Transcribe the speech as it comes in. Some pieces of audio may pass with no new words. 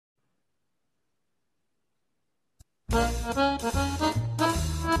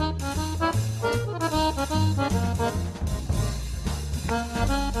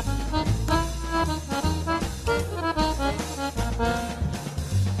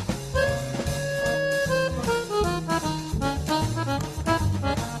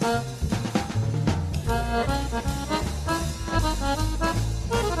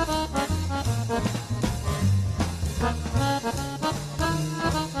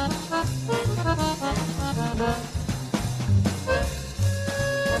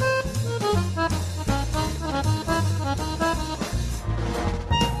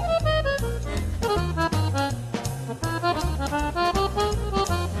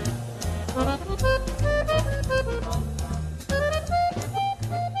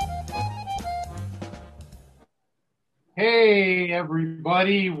Hey,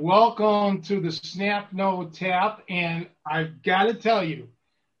 everybody. Welcome to the Snap No Tap. And I've got to tell you,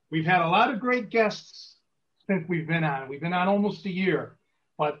 we've had a lot of great guests since we've been on. We've been on almost a year.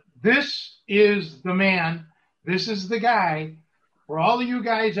 But this is the man. This is the guy. For all of you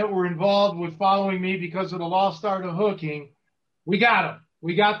guys that were involved with following me because of the lost art of hooking, we got him.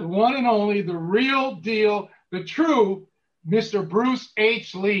 We got the one and only, the real deal, the true Mr. Bruce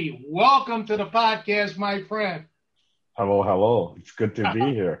H. Lee. Welcome to the podcast, my friend. Hello, hello. It's good to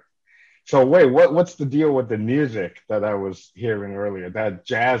be here. So wait, what's the deal with the music that I was hearing earlier? That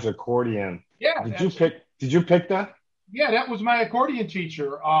jazz accordion. Yeah. Did you pick that? Yeah, that was my accordion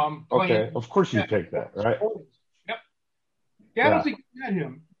teacher. Okay, of course you picked that, right? Yep. Yeah, I don't think you met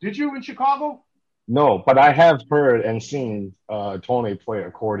him. Did you in Chicago? No, but I have heard and seen Tony play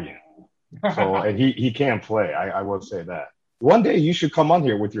accordion. So and he can play. I will say that. One day you should come on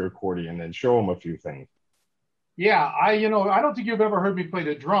here with your accordion and show him a few things. Yeah, I don't think you've ever heard me play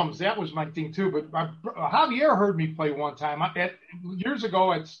the drums. That was my thing too. But Javier heard me play one time years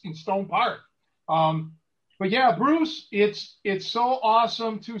ago in Stone Park. But yeah, Bruce, it's so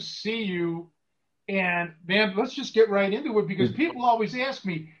awesome to see you. And man, let's just get right into it because people always ask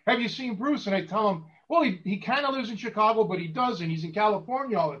me, "Have you seen Bruce?" And I tell them, "Well, he kind of lives in Chicago, but he doesn't. He's in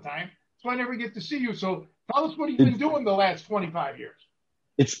California all the time, so I never get to see you." So tell us what he's been doing the last 25 years.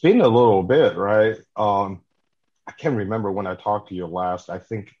 It's been a little bit, right? I can't remember when I talked to you last. I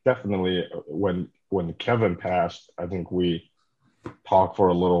think definitely when Kevin passed, I think we talked for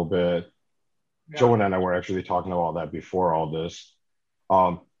a little bit. Yeah. Joe and I were actually talking about that before all this.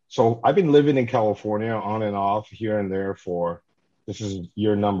 So I've been living in California on and off here and there this is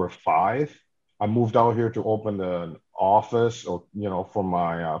year number 5. I moved out here to open an office, for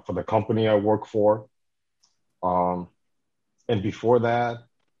for the company I work for. And before that,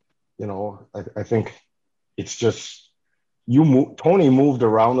 I think it's just Tony moved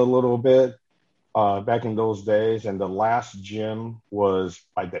around a little bit back in those days, and the last gym was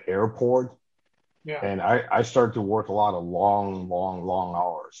by the airport. Yeah. And I started to work a lot of long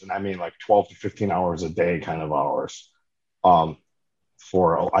hours, and I mean like 12 to 15 hours a day kind of hours. I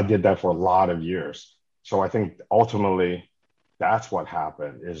did that for a lot of years. So I think ultimately that's what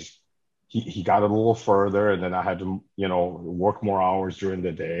happened is he got a little further, and then I had to work more hours during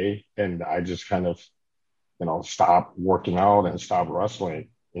the day, and I just kind of stop working out and stop wrestling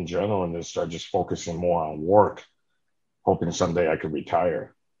in general and then start just focusing more on work, hoping someday I could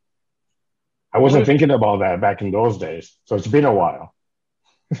retire. I wasn't thinking about that back in those days, so it's been a while.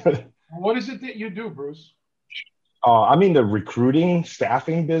 What is it that you do, Bruce? I'm in the recruiting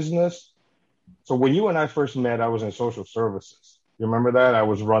staffing business. So when you and I first met, I was in social services. You remember that? I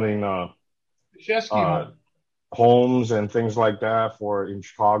was running homes and things like that in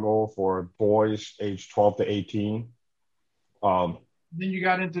Chicago for boys aged 12 to 18. Then you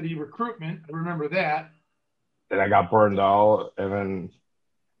got into the recruitment. I remember that. And I got burned out, and then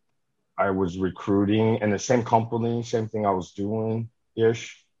I was recruiting in the same company, same thing I was doing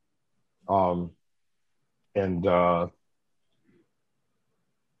ish. So I've been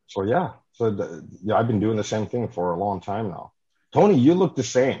doing the same thing for a long time now. Tony, you look the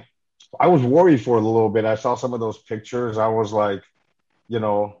same. I was worried for a little bit. I saw some of those pictures. I was like, I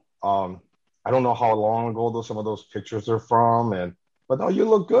don't know how long ago some of those pictures are from, but no, you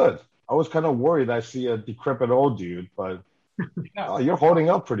look good. I was kind of worried. I see a decrepit old dude, but you're holding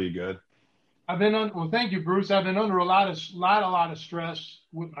up pretty good. Thank you, Bruce. I've been under a lot of stress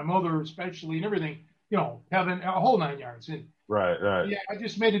with my mother, especially, and everything. Having a whole 9 yards. And right. Yeah, I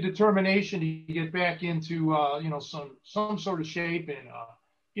just made a determination to get back into some sort of shape, and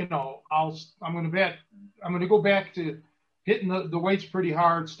I'm going to go back to hitting the weights pretty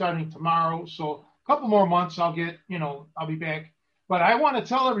hard starting tomorrow. So a couple more months, I'll be back. But I want to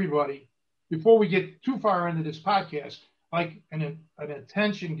tell everybody before we get too far into this podcast, like an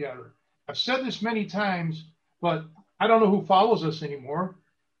attention getter. I've said this many times, but I don't know who follows us anymore,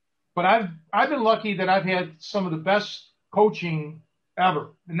 but I've been lucky that I've had some of the best coaching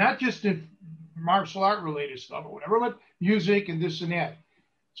ever, and not just in martial art related stuff or whatever, but music and this and that.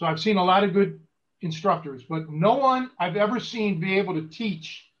 So I've seen a lot of good instructors, but no one I've ever seen be able to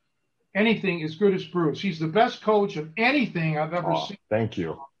teach anything as good as Bruce. He's the best coach of anything I've ever seen. Thank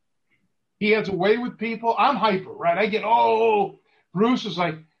you. He has a way with people. I'm hyper, right? I get, Bruce is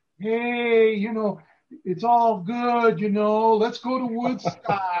like, hey, it's all good, let's go to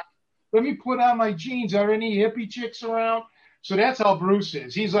Woodstock. Let me put on my jeans. Are any hippie chicks around? So that's how Bruce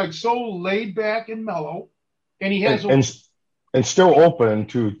is. He's like so laid back and mellow. And he has and still open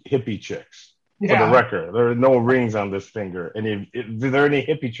to hippie chicks. Yeah. For the record, there are no rings on this finger. And if there are any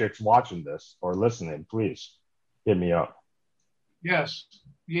hippie chicks watching this or listening, please hit me up. Yes,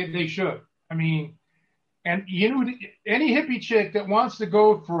 yeah, they should. I mean, and any hippie chick that wants to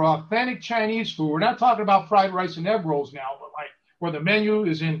go for authentic Chinese food, we're not talking about fried rice and egg rolls now, but like where the menu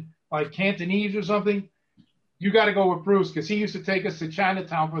is in like Cantonese or something, you got to go with Bruce because he used to take us to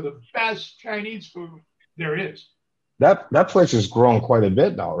Chinatown for the best Chinese food there is. That place has grown quite a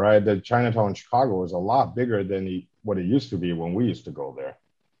bit now, right? The Chinatown in Chicago is a lot bigger than what it used to be when we used to go there.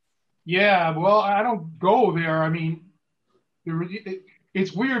 Yeah, well, I don't go there. I mean,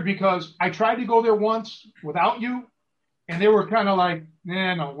 it's weird because I tried to go there once without you, and they were kind of like,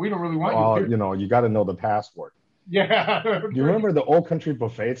 no, we don't really want you. You got to know the password. Yeah. Do you remember the Old Country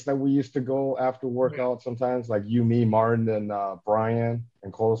buffets that we used to go after workout sometimes? Like you, me, Martin, and Brian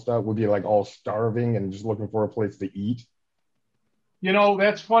and Costa would be like all starving and just looking for a place to eat.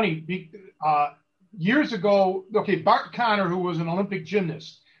 That's funny. Years ago, Bart Connor, who was an Olympic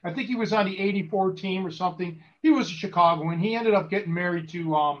gymnast, I think he was on the 84 team or something. He was a Chicagoan. He ended up getting married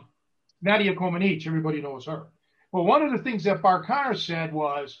to Nadia Comaneci. Everybody knows her. Well, one of the things that Bart Connor said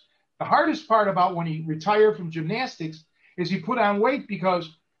was, the hardest part about when he retired from gymnastics is he put on weight because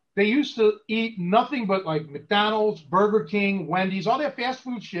they used to eat nothing but like McDonald's, Burger King, Wendy's, all that fast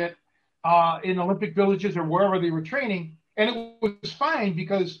food shit in Olympic villages or wherever they were training. And it was fine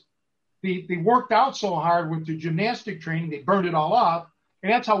because they worked out so hard with the gymnastic training, they burned it all off.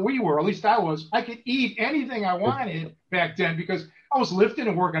 And that's how we were, at least I was. I could eat anything I wanted back then because I was lifting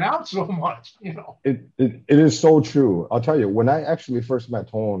and working out so much, It is so true. I'll tell you, when I actually first met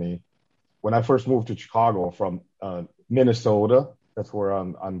Tony, when I first moved to Chicago from Minnesota, that's where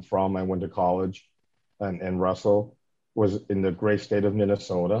I'm from. I went to college, and Russell was in the great state of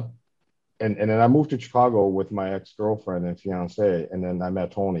Minnesota. And then I moved to Chicago with my ex-girlfriend and fiance, and then I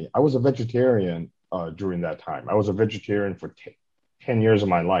met Tony. I was a vegetarian during that time. I was a vegetarian for 10 years of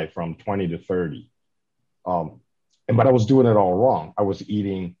my life, from 20 to 30. But I was doing it all wrong. I was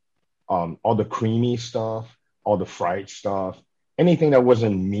eating all the creamy stuff, all the fried stuff, anything that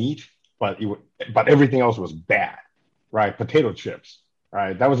wasn't meat. But everything else was bad, right? Potato chips,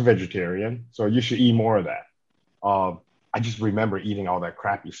 right? That was vegetarian, so you should eat more of that. I just remember eating all that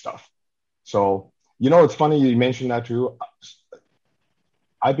crappy stuff. So, it's funny you mentioned that too.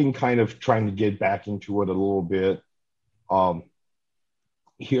 I've been kind of trying to get back into it a little bit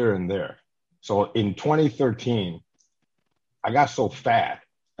here and there. So in 2013, I got so fat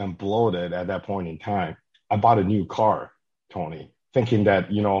and bloated at that point in time, I bought a new car, Tony, thinking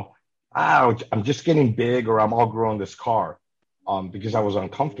that, I'm just getting big or I'm outgrowing this car because I was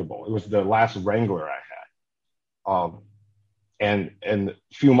uncomfortable. It was the last Wrangler I had. And a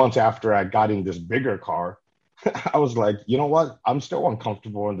few months after I got in this bigger car, I was like, you know what? I'm still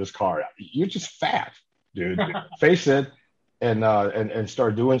uncomfortable in this car. You're just fat, dude. Face it and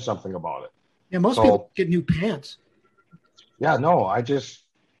start doing something about it. Yeah, most people get new pants. Yeah, no,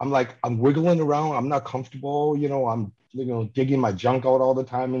 I'm wiggling around. I'm not comfortable. I'm digging my junk out all the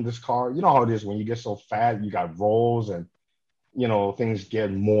time in this car. You know how it is when you get so fat, you got rolls and, things get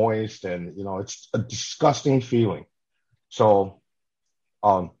moist and, it's a disgusting feeling. So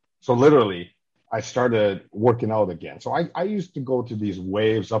literally I started working out again. So I used to go to these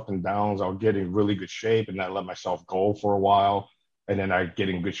waves up and downs. I would get in really good shape and then let myself go for a while. And then I'd get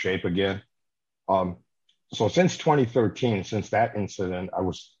in good shape again. So since 2013, since that incident, I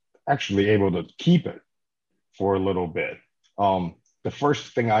was actually able to keep it for a little bit. The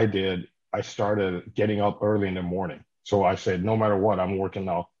first thing I did, I started getting up early in the morning. So I said, no matter what, I'm working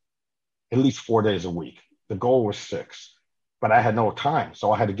out at least 4 days a week. The goal was 6, but I had no time.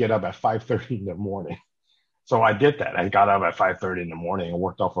 So I had to get up at 5:30 in the morning. So I did that. I got up at 5:30 in the morning and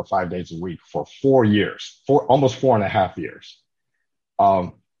worked out for 5 days a week for 4 years, almost 4.5 years.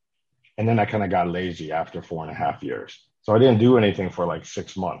 And then I kind of got lazy after 4.5 years. So I didn't do anything for like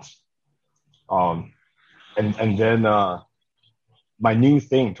 6 months. And then my new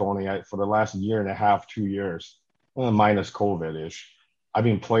thing, Tony, for the last 1.5 years, 2 years, minus COVID-ish. I've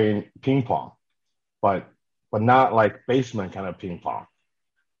been playing ping pong, but not like basement kind of ping pong.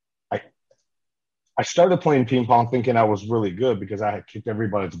 I I started playing ping pong thinking I was really good because I had kicked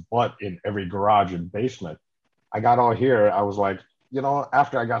everybody's butt in every garage and basement. I got all here. I was like,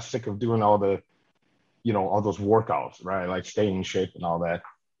 after I got sick of doing all the, all those workouts, right? Like staying in shape and all that.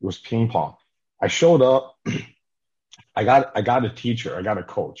 It was ping pong. I showed up. I got a teacher. I got a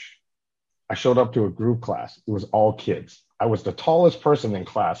coach. I showed up to a group class. It was all kids. I was the tallest person in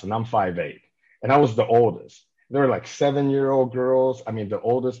class, and I'm 5'8", and I was the oldest. There were like 7-year-old girls. I mean, the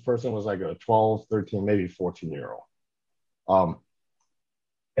oldest person was like a 12, 13, maybe 14-year-old. Um,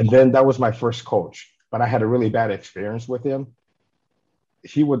 and then that was my first coach, but I had a really bad experience with him.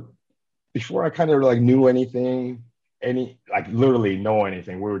 He would, before I kind of like knew anything, like literally know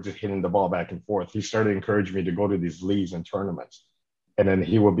anything, we were just hitting the ball back and forth. He started encouraging me to go to these leagues and tournaments. And then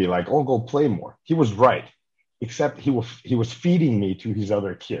he would be like, "Oh, go play more." He was right, except he was feeding me to his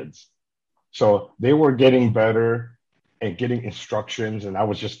other kids. So they were getting better and getting instructions, and I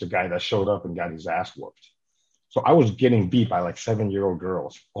was just the guy that showed up and got his ass whooped. So I was getting beat by like 7-year-old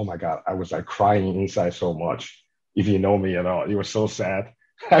girls. Oh my God, I was like crying inside so much. If you know me at all, it was so sad.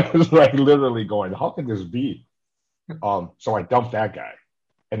 I was like literally going, "How can this be?" So I dumped that guy,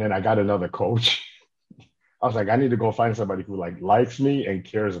 and then I got another coach. I was like, I need to go find somebody who like likes me and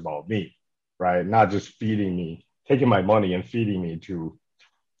cares about me, right? Not just feeding me, taking my money and feeding me to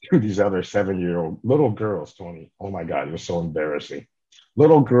these other 7-year-old little girls, Tony. Oh my God, it was so embarrassing.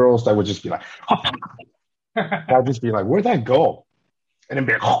 Little girls that would just be like, I'd just be like, "Where'd that go?" And then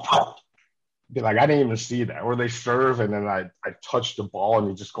be like, "I didn't even see that." Or they serve and then I touch the ball and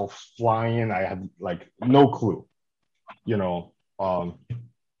they just go flying. I had like no clue, you know.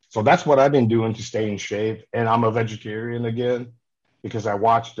 So that's what I've been doing to stay in shape. And I'm a vegetarian again because I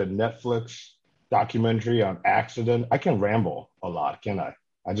watched the Netflix documentary on accident. I can ramble a lot, can I?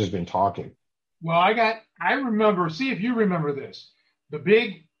 I just been talking. Well, I remember, see if you remember this. The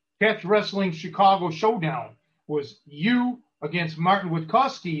big catch wrestling Chicago showdown was you against Martin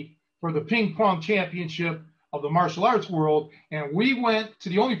Witkowski for the ping pong championship of the martial arts world. And we went to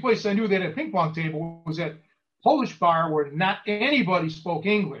the only place I knew that had a ping pong table was at Polish bar where not anybody spoke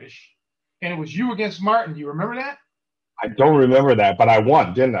English. And it was you against Martin. Do you remember that? I don't remember that, but I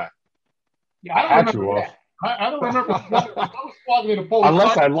won, didn't I? Yeah, I don't remember that. I don't remember. I was walking in a Polish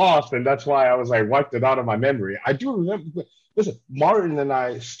Unless bar. I lost, and that's why I was like wiped it out of my memory. I do remember. Listen, Martin and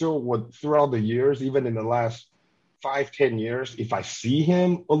I still would throughout the years, even in the last 5, 10 years, if I see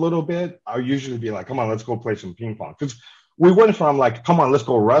him a little bit, I'll usually be like, "Come on, let's go play some ping pong." Because we went from like, "Come on, let's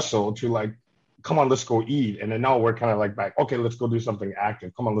go wrestle," to like, "Come on, let's go eat," and then now we're kind of like back. Okay, let's go do something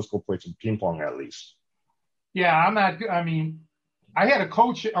active. Come on, let's go play some ping pong at least. Yeah, I'm not. I mean, I had a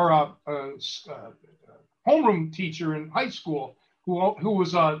coach or a homeroom teacher in high school who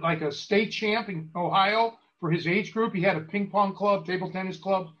was like a state champ in Ohio for his age group. He had a ping pong club, table tennis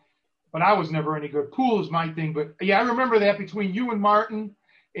club, but I was never any good. Pool is my thing. But yeah, I remember that between you and Martin,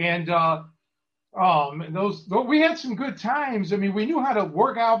 and those we had some good times. I mean, we knew how to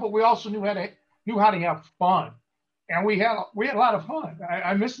work out, but we also knew how to have fun, and we had a lot of fun.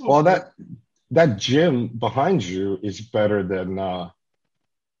 I miss those. Well, that gym behind you is better than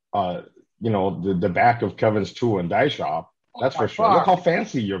the back of Kevin's tool and die shop. That's for sure. Look how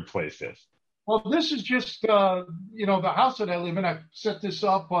fancy your place is. Well, this is just, the house that I live in. I set this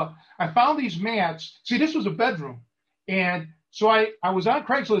up. I found these mats. See, this was a bedroom. And so I was on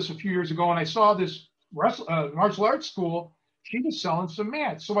Craigslist a few years ago and I saw this martial arts school. She was selling some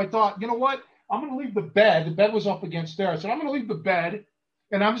mats. So I thought, you know what? I'm going to leave the bed. The bed was up against there. I said, I'm going to leave the bed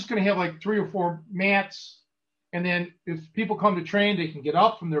and I'm just going to have like 3 or 4 mats. And then if people come to train, they can get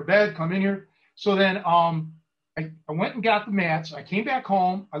up from their bed, come in here. So then I went and got the mats. I came back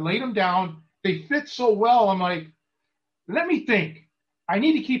home. I laid them down. They fit so well. I'm like, let me think. I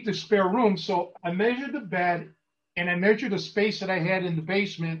need to keep the spare room. So I measured the bed and I measured the space that I had in the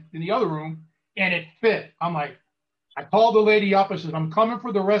basement in the other room, and it fit. I'm like, I called the lady up. I said, I'm coming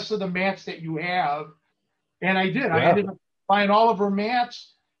for the rest of the mats that you have. And I did. Yeah. I ended up buying all of her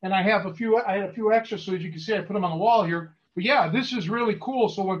mats, and I had a few extras. So as you can see, I put them on the wall here. But yeah, this is really cool.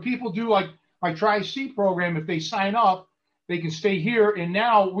 So when people do like my Tri-C program, if they sign up, they can stay here. And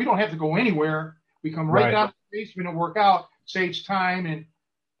now we don't have to go anywhere. We come right down to the basement and work out, saves time.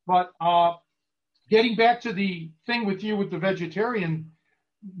 But getting back to the thing with you with the vegetarian,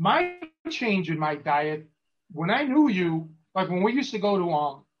 my change in my diet, when I knew you, like when we used to go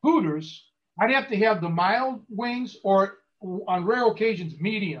to Hooters, I'd have to have the mild wings or on rare occasions,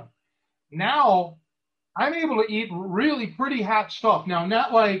 medium. Now I'm able to eat really pretty hot stuff. Now,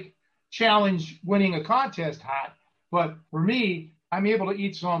 not like challenge winning a contest hot, But for me, I'm able to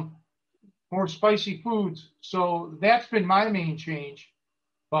eat some more spicy foods. So that's been my main change.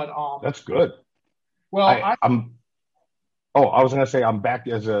 But That's good. well, I'm Oh, I was gonna say I'm back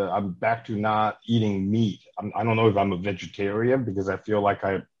to not eating meat. I don't know if I'm a vegetarian because I feel like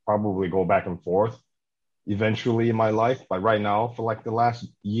I probably go back and forth eventually in my life. But right now, for like the last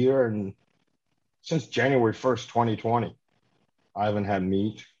year and since January 1st, 2020, I haven't had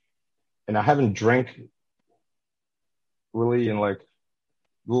meat and I haven't drank really in like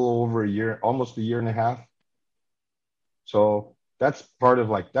a little over a year, almost a year and a half. So that's part of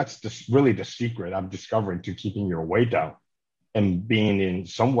like that's just really the secret I'm discovering to keeping your weight down and being in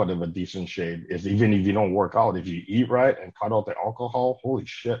somewhat of a decent shape is even if you don't work out, if you eat right and cut out the alcohol, holy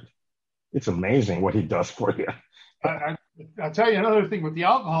shit, it's amazing what he does for you. I'll tell you another thing with the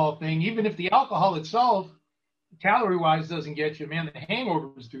alcohol thing. Even if the alcohol itself, calorie wise, doesn't get you, man, the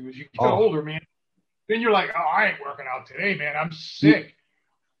hangovers do. As you get older, man, then you're like, oh, I ain't working out today, man. I'm sick.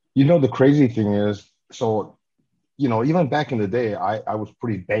 You know, the crazy thing is, so, even back in the day, I was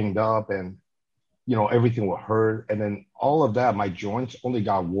pretty banged up and, everything would hurt. And then all of that, my joints only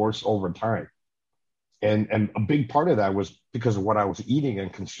got worse over time. And a big part of that was because of what I was eating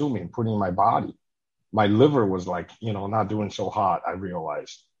and consuming, putting in my body. My liver was like, not doing so hot, I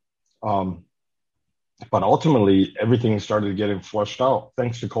realized. But ultimately, everything started getting flushed out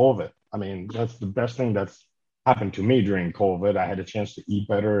thanks to COVID. I mean, that's the best thing that's happened to me during COVID. I had a chance to eat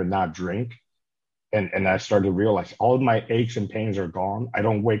better and not drink. And I started to realize all of my aches and pains are gone. I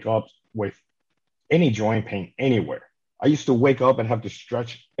don't wake up with any joint pain anywhere. I used to wake up and have to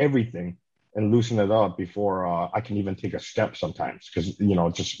stretch everything and loosen it up before I can even take a step sometimes because,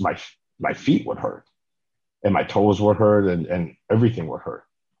 just my feet would hurt and my toes would hurt and everything would hurt.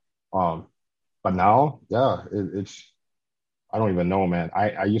 But now, yeah, it's, I don't even know, man.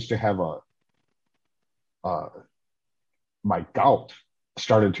 I used to have my gout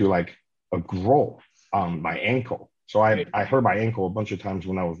started to like grow on my ankle. So I hurt my ankle a bunch of times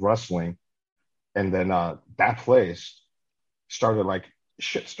when I was wrestling. And then that place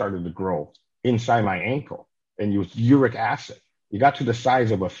shit started to grow inside my ankle and it was uric acid. It got to the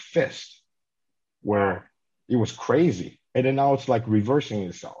size of a fist where it was crazy. And then now it's like reversing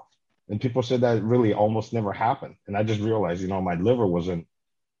itself. And people said that really almost never happened. And I just realized, my liver wasn't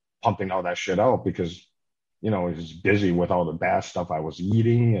pumping all that shit out because, it was busy with all the bad stuff I was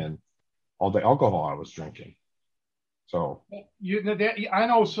eating and all the alcohol I was drinking. So I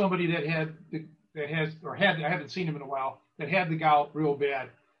know somebody that I haven't seen him in a while, that had the gout real bad.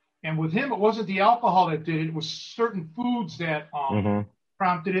 And with him, it wasn't the alcohol that did it. It was certain foods that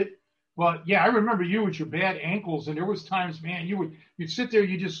prompted it. But yeah, I remember you with your bad ankles, and there was times, man, you'd sit there,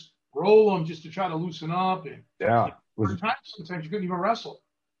 you just roll them just to try to loosen up. And yeah, sometimes you couldn't even wrestle.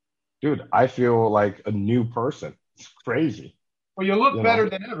 Dude, I feel like a new person. It's crazy. Well, you look better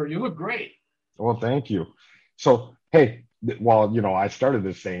than ever. You look great. Well, thank you. So, hey, well, I started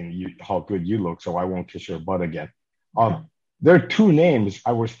this saying how good you look, so I won't kiss your butt again. There are two names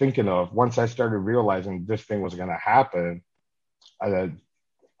I was thinking of once I started realizing this thing was going to happen. I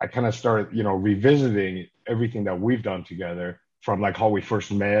kind of started, revisiting everything that we've done together from like how we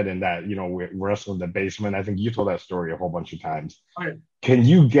first met and that, we wrestled in the basement. I think you told that story a whole bunch of times. Okay. Can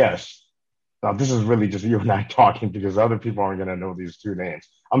you guess? Now, this is really just you and I talking because other people aren't going to know these two names.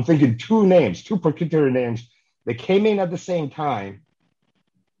 I'm thinking two particular names. They came in at the same time.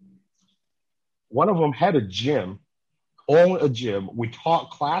 One of them had a gym, owned a gym. We taught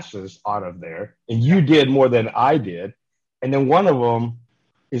classes out of there, and you did more than I did. And then one of them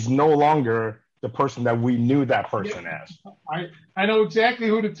is no longer the person that we knew that person as. I know exactly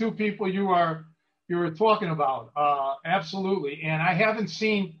who the two people you were talking about. Absolutely. And I haven't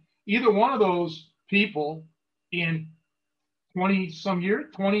seen either one of those people in 20 some years,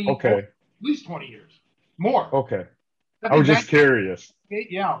 at least 20 years, more. Okay. I was just curious.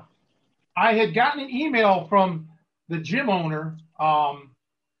 Yeah. I had gotten an email from the gym owner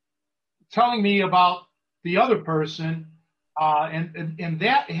telling me about the other person. And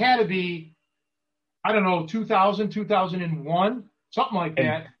that had to be, I don't know, 2000, 2001, something like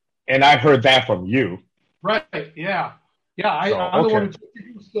that. And I heard that from you. Right. Yeah. Yeah. I'm the one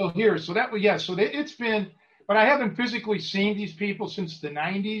who's still here. So it's been, but I haven't physically seen these people since the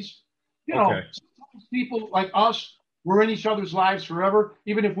 90s. Sometimes people like us, we're in each other's lives forever,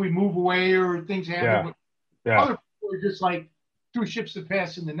 even if we move away or things happen. Yeah. Other people are just like two ships that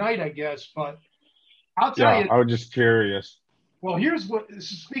pass in the night, I guess. But I'll tell you. I was just curious. Well,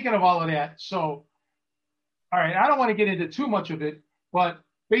 speaking of all of that. So, all right, I don't want to get into too much of it, but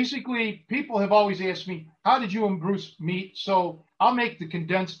basically people have always asked me, how did you and Bruce meet? So I'll make the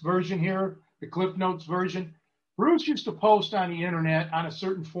condensed version here, the Cliff Notes version. Bruce used to post on the internet on a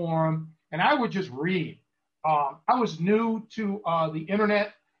certain forum, and I would just read. I was new to the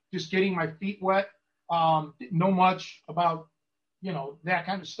internet, just getting my feet wet. Didn't know much about, that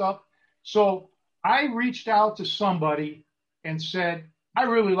kind of stuff. So I reached out to somebody and said, I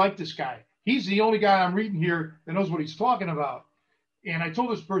really like this guy. He's the only guy I'm reading here that knows what he's talking about. And I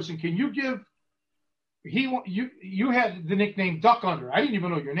told this person, can you give, you had the nickname Duck Under. I didn't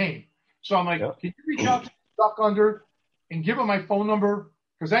even know your name. So I'm like, Can you reach out to Duck Under and give him my phone number?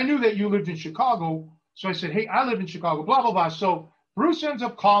 Because I knew that you lived in Chicago. So I said, hey, I live in Chicago, blah, blah, blah. So Bruce ends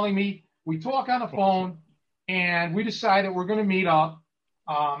up calling me. We talk on the phone, and we decided we're going to meet up.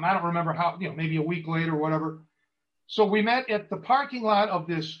 I don't remember how, maybe a week later or whatever. So we met at the parking lot of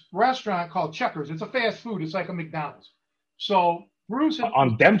this restaurant called Checkers. It's a fast food. It's like a McDonald's. So Bruce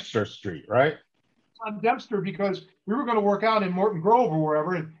on Dempster Street, right? On Dempster, because we were going to work out in Morton Grove or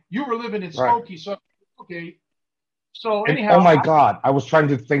wherever, and you were living in Skokie. Right. So okay. So anyhow, oh my God, I was trying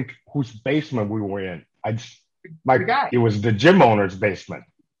to think whose basement we were in. It was the gym owner's basement.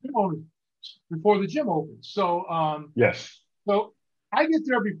 Gym owner, before the gym opened. So yes. So I get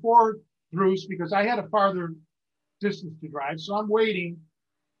there before Bruce because I had a farther distance to drive. So I'm waiting,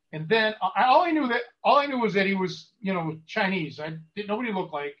 and then all I knew was that he was, Chinese. I didn't know what he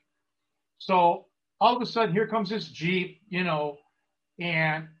looked like. So all of a sudden, here comes this Jeep, and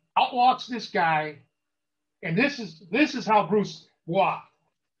out walks this guy, and this is how Bruce walked.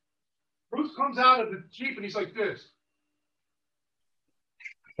 Bruce comes out of the Jeep and he's like this.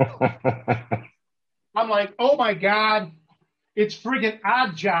 I'm like, oh my God, it's friggin'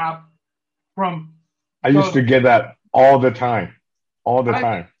 Odd Job from. I used to get that all the time.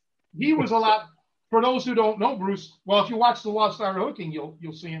 Time. He was a lot. For those who don't know Bruce, well, if you watch The Lost Art of Hooking, you'll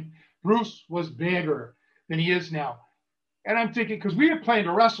see him. Bruce was bigger than he is now. And I'm thinking, because we were playing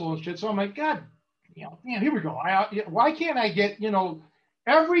to wrestle and shit, so I'm like, God, man, here we go. Why can't I get,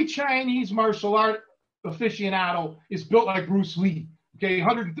 every Chinese martial art aficionado is built like Bruce Lee. Okay,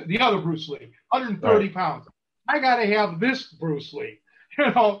 the other Bruce Lee, 130 pounds. I got to have this Bruce Lee,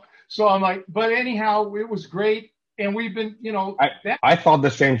 So I'm like, but anyhow, it was great. And we've been, I thought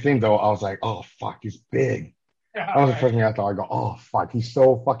the same thing, though. I was like, oh, fuck, he's big. Yeah, that was the first thing I thought. I go, oh, fuck, he's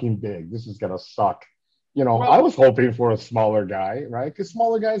so fucking big. This is going to suck. I was hoping for a smaller guy, right? Because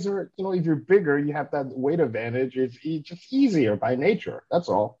smaller guys are, if you're bigger, you have that weight advantage. It's just easier by nature. That's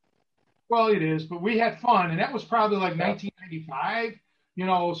all. Well, it is. But we had fun. And that was probably like 1995,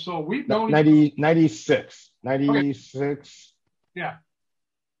 so we've known 96. Okay. Yeah.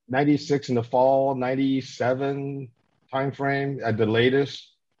 96 in the fall, 97 time frame at the latest.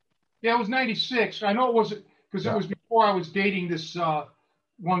 Yeah, it was 96. I know it wasn't because it was before I was dating this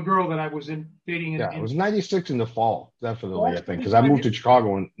one girl that I was dating. It was 96 in the fall, definitely, I think, because I moved to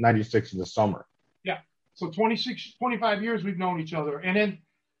Chicago in 96 in the summer. Yeah. So 25 years we've known each other. And then,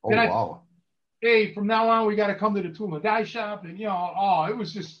 wow. Hey, from now on, we got to come to the Tool and Die Shop. And, it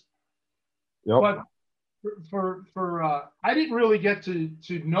was just. Yep. But for I didn't really get to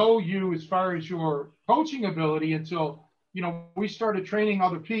know you as far as your coaching ability until, we started training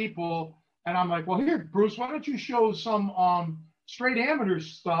other people. And I'm like, well, here, Bruce, why don't you show some straight amateur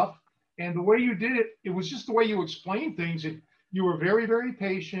stuff? And the way you did it, it was just the way you explained things. You were very, very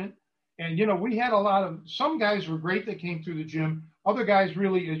patient. And, we had some guys were great that came through the gym. Other guys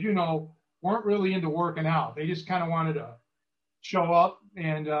really, as you know, weren't really into working out. They just kind of wanted to show up.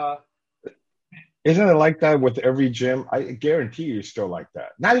 And isn't it like that with every gym? I guarantee you it's still like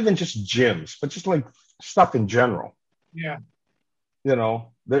that. Not even just gyms, but just like stuff in general. Yeah.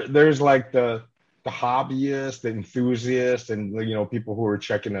 There's like the hobbyists, the enthusiasts, and people who are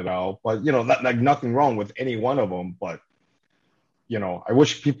checking it out. But nothing wrong with any one of them. But I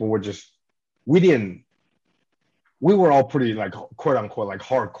wish people would just. We were all pretty like quote unquote like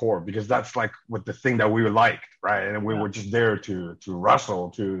hardcore because that's like what the thing that we liked, right? And we were just there to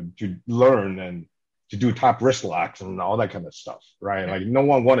wrestle, to learn, and to do top wrist locks and all that kind of stuff, right? Like no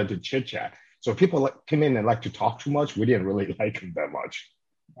one wanted to chit chat. So if people came in and like to talk too much, we didn't really like them that much.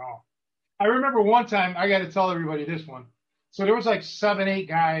 No. I remember one time, I got to tell everybody this one. So there was like 7, 8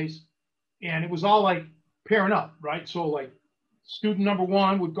 guys, and it was all like pairing up, right? So like student number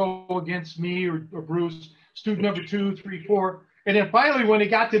 1 would go against me or Bruce, student number 2, 3, 4. And then finally, when it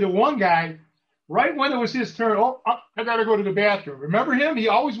got to the one guy, right when it was his turn, I got to go to the bathroom. Remember him? He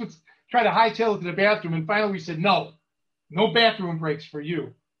always would try to hightail it to the bathroom. And finally we said, no bathroom breaks for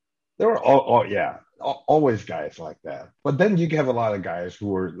you. There were, always guys like that. But then you have a lot of guys who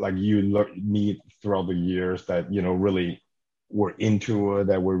were like you meet throughout the years that, really were into it,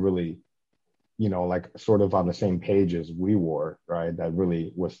 that were really, like sort of on the same page as we were, right? That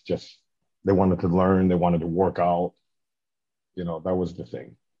really was just They wanted to learn. They wanted to work out. That was the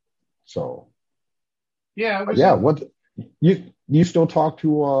thing. So, Yeah, it but was yeah, what you still talk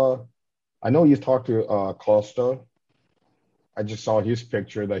to? I know you talked to Costa. I just saw his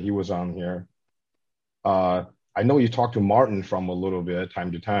picture that he was on here. Uh, I know you talked to Martin from a little bit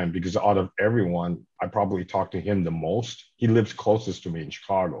time to time because out of everyone, I probably talked to him the most. He lives closest to me in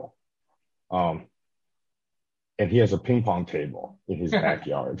Chicago. Um, and he has a ping pong table in his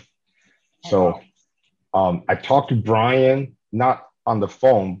backyard. oh So wow. I talked to Brian, not on the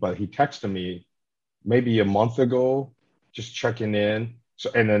phone, but he texted me maybe a month ago, just checking in. So,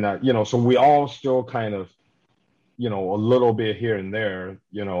 and then, so we all still kind of, a little bit here and there,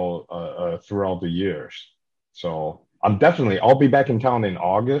 throughout the years. So I'll be back in town in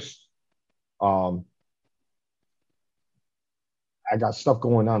August. Um, I got stuff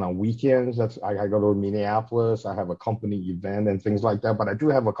going on weekends. I go to Minneapolis. I have a company event and things like that. But I do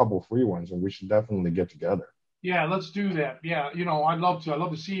have a couple of free ones, and we should definitely get together. Yeah, let's do that. Yeah, I'd love to. I'd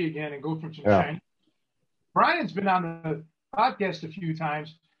love to see you again and go through some Yeah, China. Brian's been on the podcast a few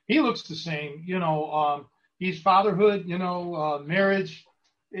times. He looks the same. He's fatherhood. Marriage.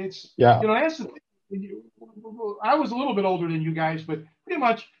 It's yeah. that's the thing. I was a little bit older than you guys, but pretty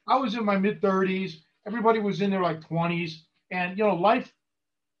much I was in my mid 30s. Everybody was in their like 20s, and life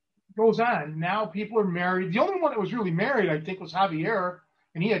goes on. Now people are married. The only one that was really married, I think, was Javier,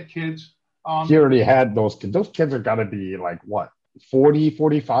 and he had kids. He already had those kids. Those kids are got to be like what, 40,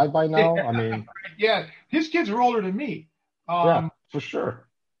 45 by now? I mean, Yeah, his kids are older than me. yeah, Um, for sure.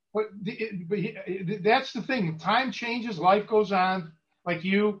 but that's the thing. Time changes, life goes on. Like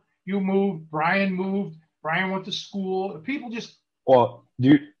you moved, Brian moved, Brian went to school. People just Well,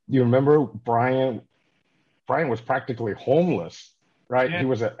 do you remember Brian? Brian was practically homeless, right? yeah, He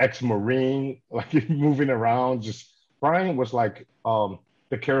was an ex-Marine, like moving around. Just Brian was like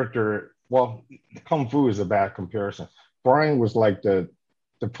the character. Well, Kung Fu is a bad comparison. Brian was like the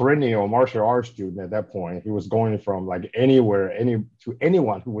perennial martial arts student at that point. He was going from like anywhere, to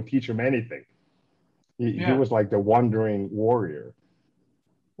anyone who would teach him anything. He yeah. was like the wandering warrior.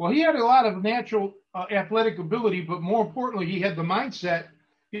 Well, he had a lot of natural athletic ability, but more importantly, he had the mindset.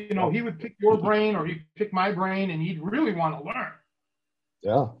 Yep. He would pick your brain or he'd pick my brain, and he'd really want to learn.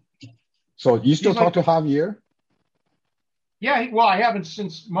 Yeah. So you still He's like, talk to Javier? yeah. Well, I haven't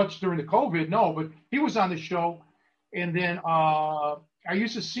since much during the COVID, no, but he was on the show, and then I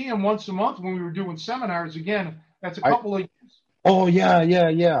used to see him once a month when we were doing seminars. Again, that's a I couple of Oh yeah, yeah,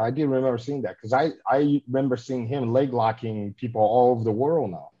 yeah. I did remember seeing that because I remember seeing him leg locking people all over the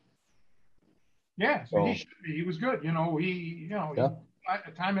world now. yeah. He So should be. He was good. He yeah,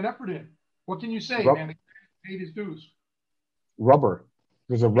 put time and effort in. What can you say, Ru- man? The guy paid his dues. rubber.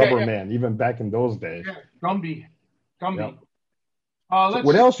 He was a Yeah, rubber yeah, man even back in those days. yeah. Gumby, Yeah. Gumby. So Let's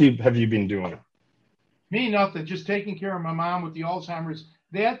what see. else have you been doing? Me, nothing. Just taking care of my mom with the Alzheimer's.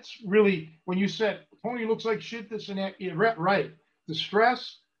 That's really when you said Tony looks like shit. This and that. Yeah, right. The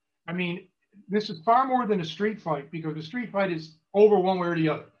stress. I mean, this is far more than a street fight because the street fight is over one way or the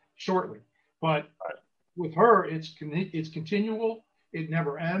other shortly. But with her, it's continual. It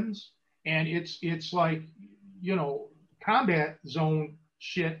never ends, and it's like combat zone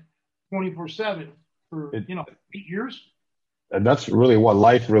shit 24/7 for It, 8 years. and that's really what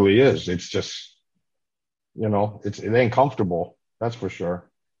life really is. It's just it ain't comfortable. That's for sure.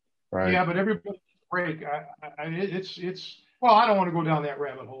 Right. Yeah, but everybody needs a break. It's well, I don't want to go down that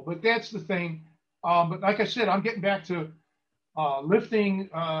rabbit hole, but that's the thing. But like I said, I'm getting back to lifting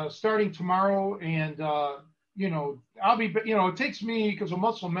starting tomorrow, and I'll be it takes me because of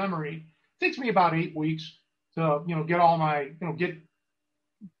muscle memory. It takes me about 8 weeks to get all my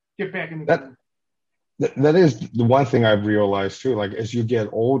get back in the That groove. that is the one thing I've realized too. Like as you get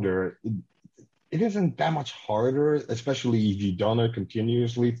older, it isn't that much harder, especially if you've done it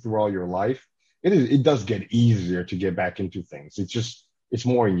continuously throughout your life. It does get easier to get back into things. It's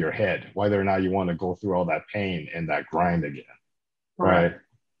more in your head whether or not you want to go through all that pain and that grind again, Correct. right?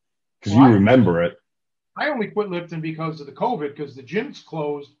 Because Well, you remember it, I only quit lifting because of the COVID because the gyms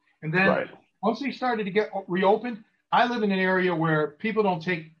closed, and then right? once they started to get reopened, I live in an area where people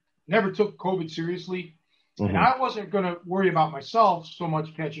never took COVID seriously. And Hmm. I wasn't going to worry about myself so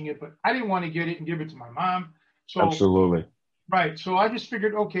much catching it, but I didn't want to get it and give it to my mom. So, Absolutely. right. So I just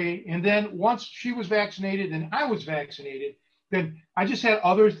figured, okay. And then once she was vaccinated and I was vaccinated, then I just had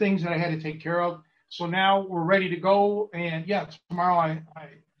other things that I had to take care of. So now we're ready to go. And yeah, tomorrow I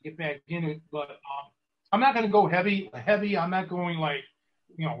get back in it, but I'm not going to go heavy. I'm not going like,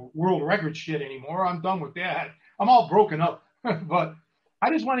 world record shit anymore. I'm done with that. I'm all broken up, but I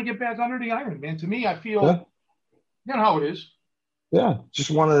just want to get back under the iron, man. To me, I feel, Yeah, you know how it is. yeah.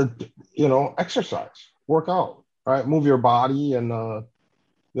 Just want to. exercise, work out, right? Move your body and,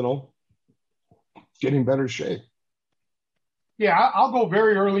 you know, get in better shape. Yeah, I'll go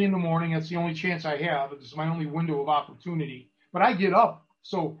very early in the morning. That's the only chance I have. It's my only window of opportunity. But I get up,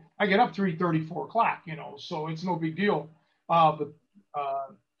 so I get up 3:30, 4 o'clock. So it's no big deal. But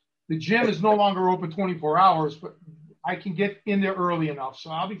the gym is no longer open 24 hours, but I can get in there early enough,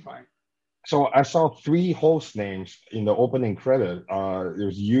 so I'll be fine. So I saw three host names in the opening credit.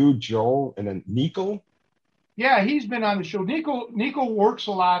 There's you, Joe, and then Nico. Yeah, he's been on the show. Nico works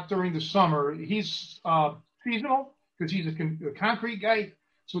a lot during the summer. He's seasonal because he's a concrete guy.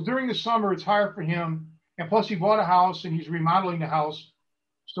 So during the summer, it's hard for him. And plus, he bought a house and he's remodeling the house.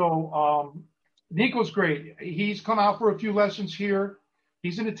 So Nico's great. He's come out for a few lessons here.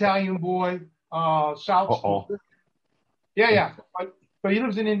 He's an Italian boy, South. Uh-oh. Yeah. But he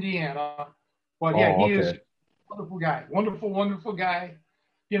lives in Indiana. But yeah, he is Okay. a wonderful guy. Wonderful guy.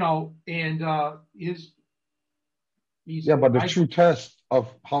 And he's Yeah, but the true test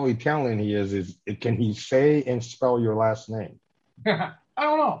of how Italian he is can he say and spell your last name? I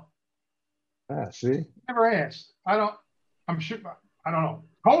don't know. See? Never asked. I'm sure. I don't know.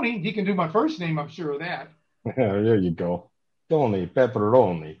 Tony, he can do my first name. I'm sure of that. There you go. Tony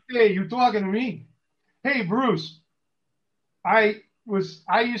Pepperoni. Hey, you talking to me? Hey, Bruce. I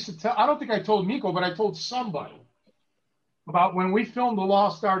used to tell. I don't think I told Miko, but I told somebody about when we filmed The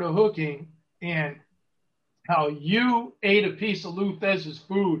Lost Art of Hooking and how you ate a piece of Lou Thesz's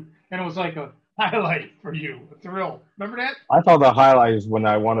food, and it was like a highlight for you, a thrill. Remember that? I thought the highlight is when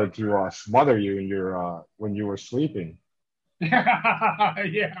I wanted to smother you in your when you were sleeping.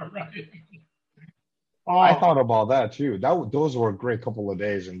 Yeah, right. I thought about that too. Those were a great couple of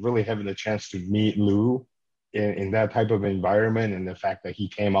days, and really having the chance to meet Lou in that type of environment, and the fact that he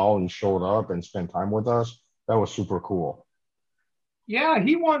came out and showed up and spent time with us, that was super cool. Yeah,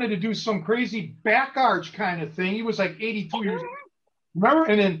 he wanted to do some crazy back arch kind of thing. He was like 82 years old. Remember?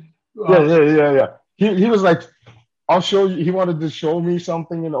 And then Yeah. He was like, I'll show you. He wanted to show me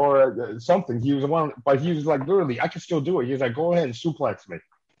something or something. But he was like, literally, I can still do it. He was like, go ahead and suplex me.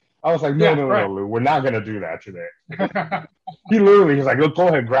 I was like, no, Lou, we're not gonna do that today. He's like, go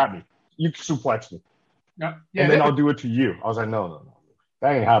ahead, grab me. You can suplex me, and then I'll do it to you. I was like, no,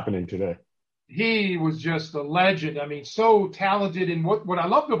 that ain't happening today. He was just a legend. I mean, so talented. And what I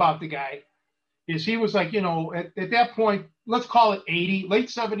loved about the guy is he was like, at that point, let's call it 80, late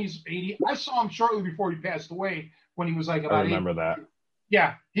 70s, 80. I saw him shortly before he passed away when he was like about 80. I remember that.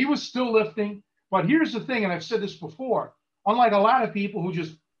 Yeah, he was still lifting. But here's the thing, and I've said this before, unlike a lot of people who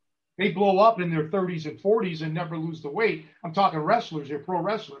they blow up in their 30s and 40s and never lose the weight. I'm talking wrestlers, they're pro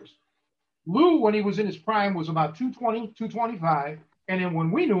wrestlers. Lou, when he was in his prime, was about 220, 225. And then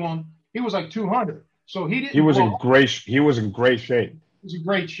when we knew him, he was like 200. So he didn't. He was in great shape. He was in great shape,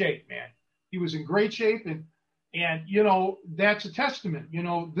 man. He was in great shape, and that's a testament.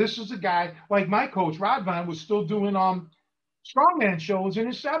 This is a guy like my coach Rod Vine was still doing strongman shows in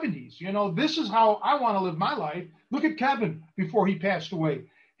his 70s. This is how I want to live my life. Look at Kevin before he passed away.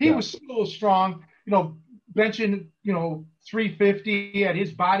 He was still strong. Benching 350 at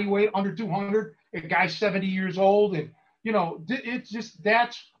his body weight, under 200. A guy 70 years old, and it's just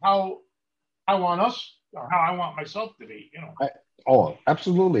that's how I want us, or how I want myself to be.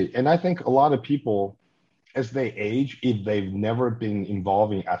 Absolutely. And I think a lot of people, as they age, if they've never been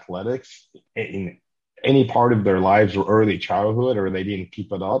involved in athletics in any part of their lives or early childhood, or they didn't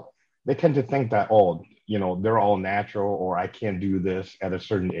keep it up, they tend to think that, they're all natural, or I can't do this at a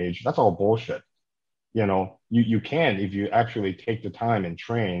certain age. That's all bullshit. You can if you actually take the time and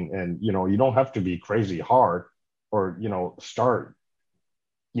train, and, you don't have to be crazy hard or, start,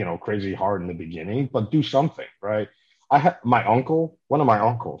 crazy hard in the beginning, but do something, right? I had one of my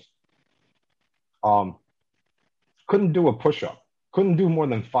uncles, couldn't do a push-up, couldn't do more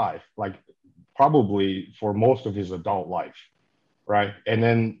than 5, like probably for most of his adult life. Right. And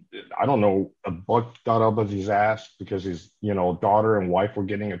then, I don't know, a buck got up of his ass because his, daughter and wife were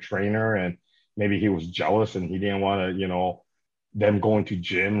getting a trainer, and maybe he was jealous and he didn't want to, them going to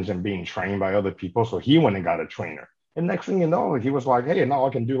gyms and being trained by other people. So he went and got a trainer. And next thing you know, he was like, hey, now I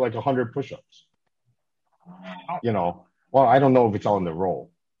can do like 100 push-ups. Well, I don't know if it's on the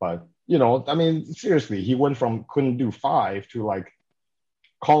roll, but, I mean, seriously, he went from couldn't do 5 to like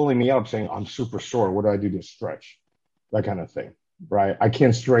calling me up saying, I'm super sore. What do I do to stretch? That kind of thing. Right. I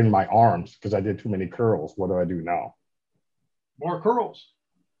can't straighten my arms because I did too many curls. What do I do now? More curls.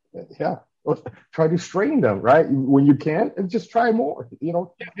 Yeah. Try to straighten them, right? When you can't, just try more, get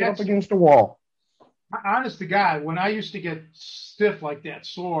up against the wall. Honest to God, when I used to get stiff like that,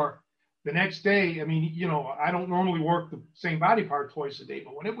 sore, the next day, I mean, I don't normally work the same body part twice a day,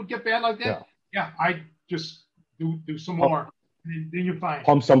 but when it would get bad like that, I just do some more, and then you're fine.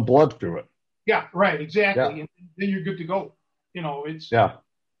 Pump some blood through it. Yeah, right, exactly, and then you're good to go. It's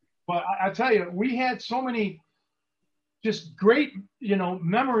But I tell you, we had so many just great,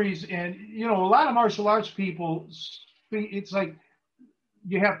 memories, and a lot of martial arts people, it's like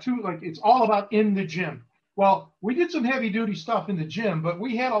you have two, like it's all about in the gym. Well, we did some heavy duty stuff in the gym, but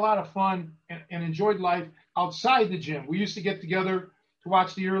we had a lot of fun and enjoyed life outside the gym. We used to get together to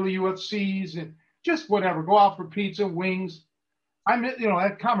watch the early UFCs and just whatever, go out for pizza, wings. I miss,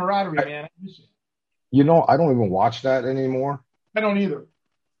 that camaraderie, man. I miss it. I don't even watch that anymore. I don't either.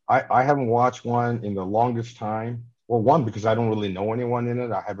 I haven't watched one in the longest time. Well, one, because I don't really know anyone in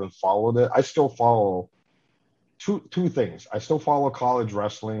it. I haven't followed it. I still follow two things. I still follow college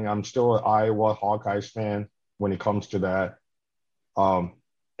wrestling. I'm still an Iowa Hawkeyes fan when it comes to that.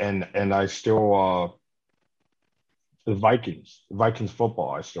 And I still the Vikings football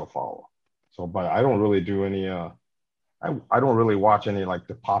I still follow. So, but I don't really do any I don't really watch any like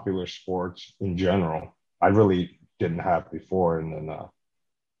the popular sports in general. I really didn't have before, and then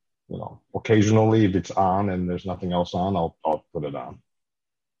occasionally if it's on and there's nothing else on, I'll put it on.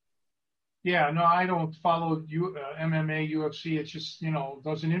 Yeah, no, I don't follow MMA, UFC. It's just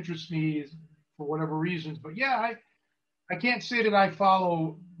doesn't interest me for whatever reasons. But yeah, I can't say that I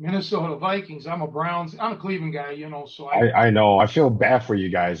follow Minnesota Vikings. I'm a Cleveland guy, So I know. I feel bad for you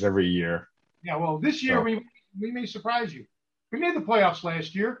guys every year. Yeah, well, this year we may surprise you. We made the playoffs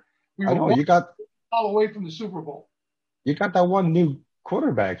last year. We were all the way from the Super Bowl. You got that one new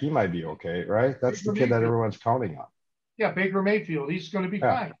quarterback. He might be okay, right? That's the kid that everyone's counting on. Yeah, Baker Mayfield. He's going to be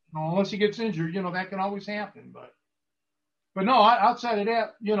fine. Unless he gets injured, that can always happen. But no, outside of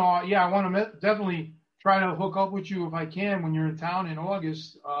that, I want to definitely try to hook up with you if I can when you're in town in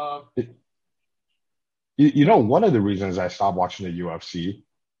August. One of the reasons I stopped watching the UFC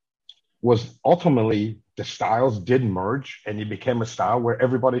was ultimately the styles did merge and it became a style where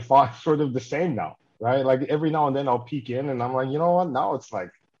everybody fought sort of the same now, right? Like every now and then I'll peek in and I'm like, you know what? Now it's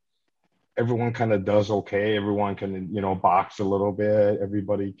like everyone kind of does okay. Everyone can, box a little bit.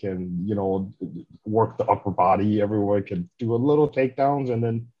 Everybody can, work the upper body. Everyone can do a little takedowns and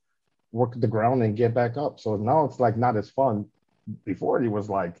then work the ground and get back up. So now it's like not as fun. Before it was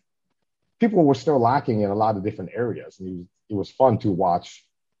like people were still lacking in a lot of different areas. And it was fun to watch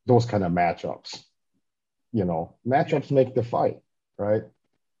those kind of matchups. Matchups make the fight, right?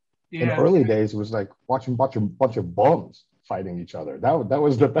 Yeah. In the early days, it was like watching a bunch of bums fighting each other. That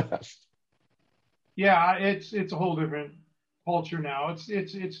was the best. Yeah, it's a whole different culture now. It's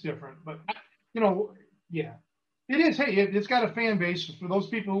different, but yeah, it is. Hey, it's got a fan base for those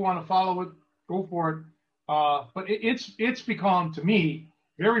people who want to follow it. Go for it. But it's become, to me,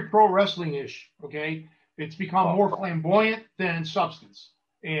 very pro wrestling ish. Okay, it's become more flamboyant than substance,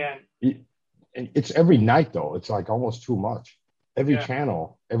 and it's every night though. It's like almost too much. Every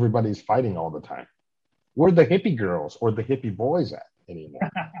channel, everybody's fighting all the time. Where are the hippie girls or the hippie boys at anymore?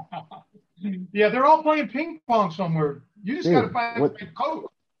 Yeah, they're all playing ping pong somewhere. You just got to find a coach.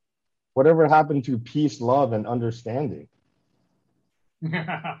 Whatever happened to peace, love, and understanding?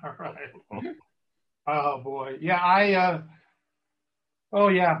 Right. Oh boy, yeah.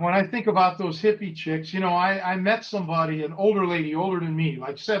 When I think about those hippie chicks, I met somebody, an older lady, older than me,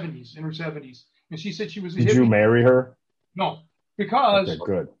 like 70s, in her 70s, and she said she was a hippie. Did you marry her? No, because okay,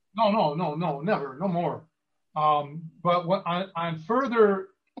 good. No, never, no more. But on further,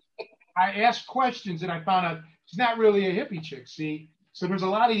 I asked questions and I found out she's not really a hippie chick. See, so there's a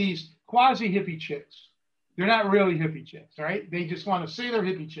lot of these quasi hippie chicks. They're not really hippie chicks, right? They just want to say they're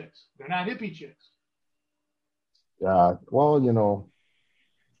hippie chicks. They're not hippie chicks. Yeah, well,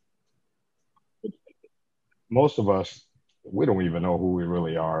 most of us, we don't even know who we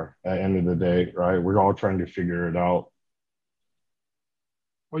really are at the end of the day, right? We're all trying to figure it out.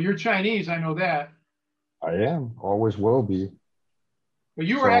 Well, you're Chinese, I know that. I am, always will be. But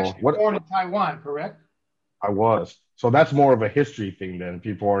you were actually born in Taiwan, correct? I was. So that's more of a history thing than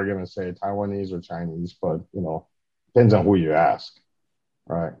people are going to say Taiwanese or Chinese, but, depends on who you ask,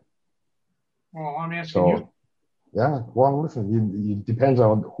 right? Well, I'm asking you. Yeah, well, listen, it depends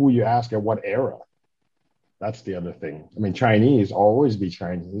on who you ask at what era. That's the other thing. I mean, Chinese, I'll always be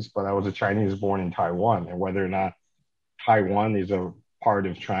Chinese, but I was a Chinese born in Taiwan. And whether or not Taiwan is a part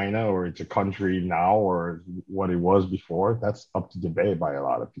of China or it's a country now or what it was before, that's up to debate by a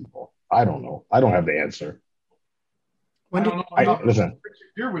lot of people. I don't know. I don't have the answer. Listen.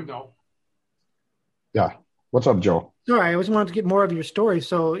 You would know. Yeah. What's up, Joe? Sorry, I just wanted to get more of your story.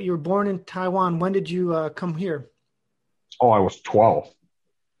 So you were born in Taiwan. When did you come here? Oh, I was 12.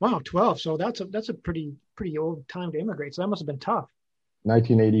 Wow, 12. So that's a pretty old time to immigrate. So that must have been tough.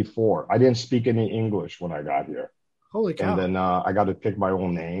 1984. I didn't speak any English when I got here, Holy and cow. then I got to pick my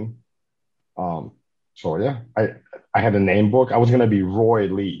own name. Um, so yeah, I had a name book. I was gonna be Roy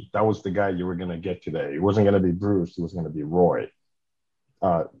Lee. That was the guy you were gonna get today. It wasn't gonna be Bruce. It was gonna be Roy,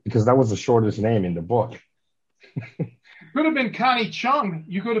 because that was the shortest name in the book. Could have been Connie Chung.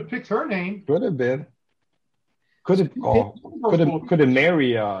 You could have picked her name. Could have been. Could So have. you picked, Oh, could have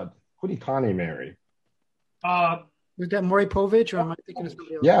marry. Who did Connie marry? Uh, was that Maury Povich or am I thinking of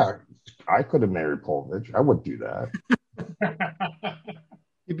somebody else? Yeah, I could have married Povich. I would do that.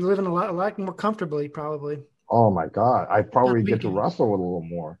 You'd be living a lot more comfortably, probably. Oh my God, I'd Not probably get to weekends. wrestle a little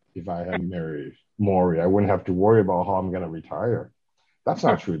more if I had married Maury. I wouldn't have to worry about how I'm gonna retire. That's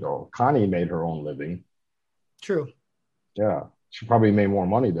not true though. Connie made her own living. True. Yeah, she probably made more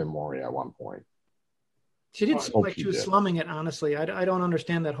money than Maury at one point. She did I seem hope like she she was did. slumming it, honestly. I don't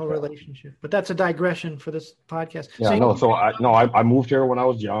understand that whole Yeah. relationship, but that's a digression for this podcast. Yeah, no. So I moved here when I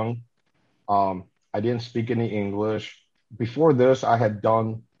was young. I didn't speak any English. Before this, I had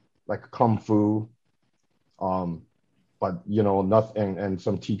done like kung fu, um, but nothing, and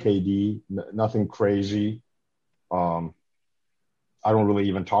some TKD, nothing crazy. Um, I don't really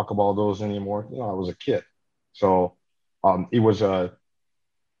even talk about those anymore. I was a kid, so it was a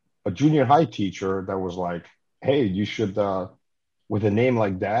junior high teacher that was like, "Hey, you should with a name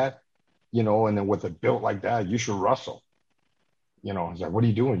like that, and then with a build like that, you should wrestle." He's like, "What are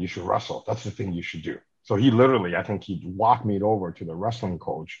you doing? You should wrestle. That's the thing you should do." So he literally, I think he walked me over to the wrestling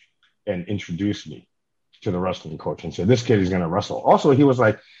coach and introduced me to the wrestling coach and said, "This kid is going to wrestle." Also, he was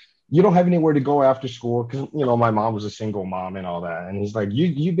like, "You don't have anywhere to go after school," because my mom was a single mom and all that. And he's like,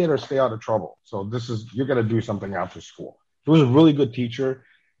 "You better stay out of trouble. So you're going to do something after school." He was a really good teacher.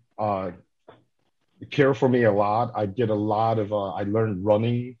 Uh, Cared for me a lot. I did a lot of I learned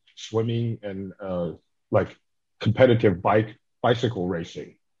running, swimming, and like competitive bicycle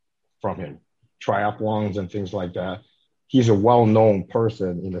racing from him, triathlons and things like that. He's a well-known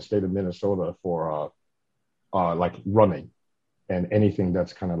person in the state of Minnesota for like running and anything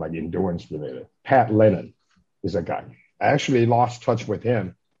that's kind of like endurance related. Pat Lennon is a guy. I actually lost touch with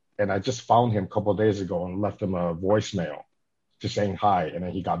him, and I just found him a couple of days ago and left him a voicemail just saying hi, and then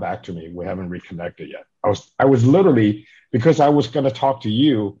he got back to me. We haven't reconnected yet. I was literally, because I was going to talk to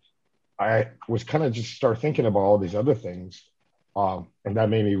you, I was kind of just start thinking about all these other things, and that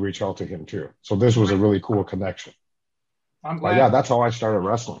made me reach out to him too. So this was a really cool connection. I'm But yeah, glad. that's how I started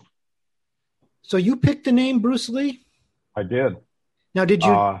wrestling. So you picked the name Bruce Lee. I did. Now, did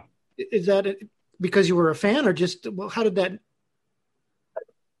you? Uh, Is that because you were a fan, or just well? How did that?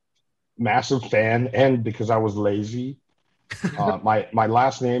 Massive fan, and because I was lazy. My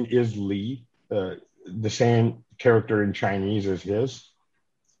last name is Lee, the same character in Chinese as his.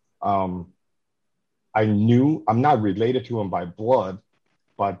 Um, I'm not related to him by blood,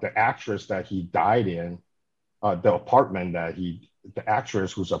 but the actress that he died in, the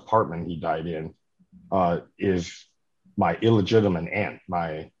actress whose apartment he died in, is my illegitimate aunt.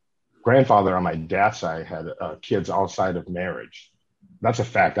 My grandfather on my dad's side had kids outside of marriage. That's a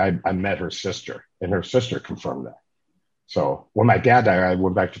fact. I met her sister, and her sister confirmed that. So when my dad died, I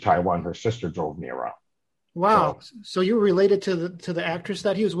went back to Taiwan. Her sister drove me around. Wow. So you were related to the actress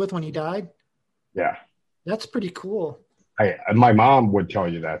that he was with when he died? Yeah, That's pretty cool. my mom would tell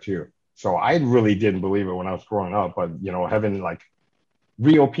you that too. So I really didn't believe it when I was growing up, but having like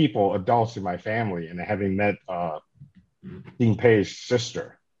real people, adults in my family, and having met Ding Pei's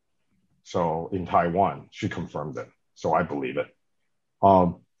sister, so in Taiwan, she confirmed it. So I believe it.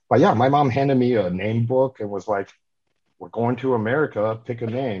 But yeah, my mom handed me a name book and was like, "We're going to America. Pick a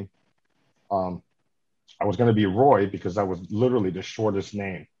name." Um, I was going to be Roy because that was literally the shortest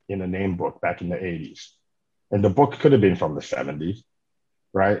name in a name book back in the 80s. And the book could have been from the 70s,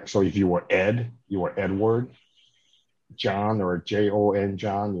 right? So if you were Ed, you were Edward. John or Jon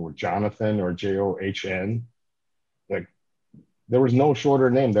John, you were Jonathan or John. Like there was no shorter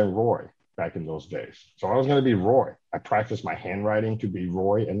name than Roy back in those days. So I was going to be Roy. I practiced my handwriting to be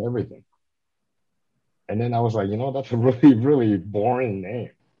Roy and everything. And then I was like, that's a really, really boring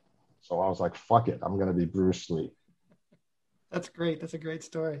name. So I was like, fuck it. I'm going to be Bruce Lee. That's great. That's a great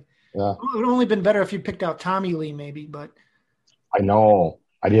story. Yeah, It would have only been better if you picked out Tommy Lee, maybe, but I know.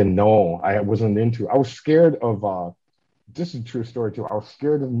 I didn't know. I was scared of, this is a true story too. I was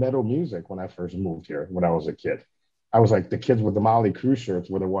scared of metal music when I first moved here when I was a kid. I was like, the kids with the Molly Crew shirts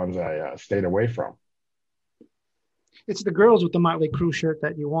were the ones I stayed away from. it's the girls with the Motley Crue shirt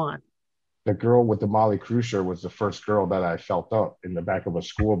that you want. The girl with the Molly Crew shirt was the first girl that I felt up in the back of a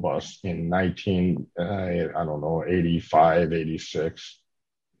school bus in 19, I don't know, 85, 86.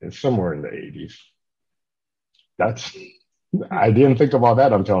 It's somewhere in the 80s. That's I didn't think about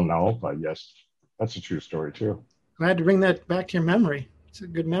that until now, but yes, that's a true story too. Glad to bring that back to your memory. It's a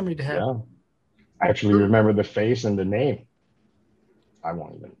good memory to have. Yeah, I actually remember the face and the name. I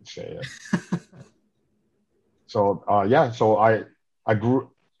won't even say it. So yeah, so I grew.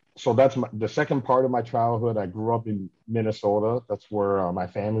 So that's the second part of my childhood. I grew up in Minnesota. That's where my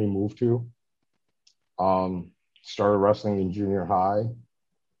family moved to. Um, Started wrestling in junior high,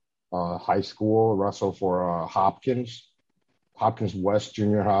 high school. Wrestled for Hopkins West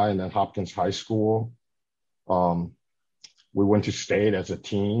Junior High, and then Hopkins High School. Um, we went to state as a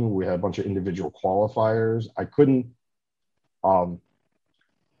team. We had a bunch of individual qualifiers. I couldn't. Um,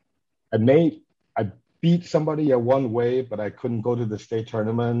 I made. I beat somebody at one way, but I couldn't go to the state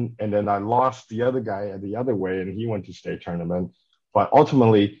tournament. And then I lost the other guy at the other way, and he went to state tournament. But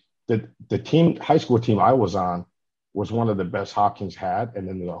ultimately, the team, high school team I was on, was one of the best Hopkins had. And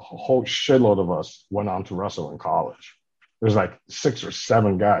then the whole shitload of us went on to wrestle in college. There's like 6 or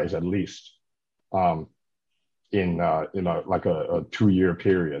 7 guys at least in like a 2-year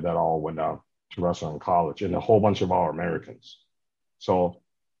period that all went out to wrestle in college, and a whole bunch of our Americans. So,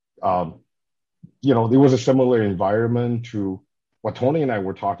 there was a similar environment to what Tony and I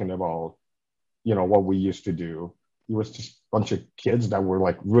were talking about, what we used to do. It was just a bunch of kids that were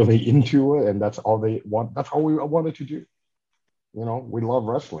like really into it, and that's all they want. That's all we wanted to do. We love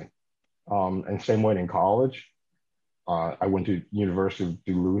wrestling. And same way in college. I went to University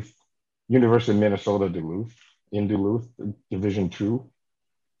of Minnesota, Duluth, in Duluth, Division II.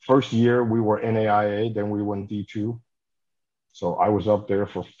 First year we were NAIA, then we went D2. So I was up there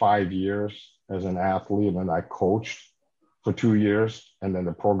for 5 years as an athlete, and then I coached for 2 years, and then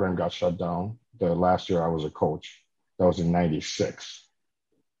the program got shut down. The last year I was a coach. That was in 96.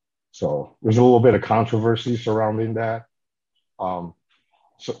 So there's a little bit of controversy surrounding that. So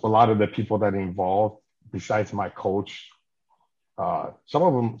a lot of the people that involved, besides my coach,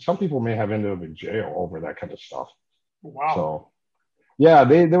 some people may have ended up in jail over that kind of stuff. Wow. So yeah,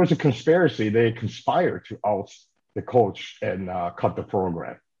 there was a conspiracy. They conspired to oust the coach and cut the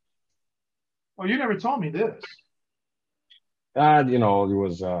program. Oh, you never told me this.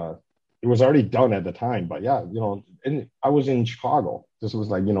 It was already done at the time, but yeah, and I was in Chicago. This was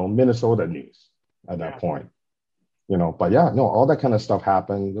like, Minnesota news at that point, but yeah, no, all that kind of stuff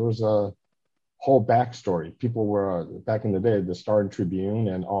happened. There was a whole backstory. People were back in the day, the Star and Tribune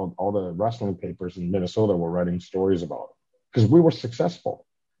and all the wrestling papers in Minnesota were writing stories about it because we were successful,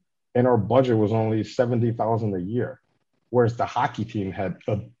 and our budget was only $70,000 a year, whereas the hockey team had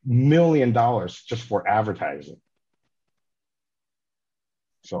 $1 million just for advertising.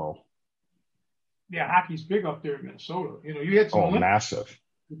 So, yeah, hockey's big up there in Minnesota. You had some massive.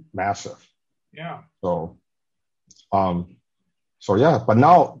 Yeah. So yeah, but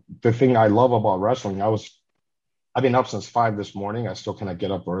now the thing I love about wrestling, I've been up since 5 this morning. I still kind of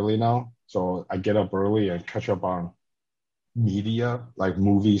get up early now. So I get up early and catch up on media, like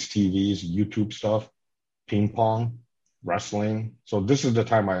movies, TVs, YouTube stuff, ping pong, wrestling. So this is the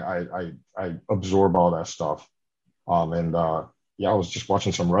time I absorb all that stuff. Yeah, I was just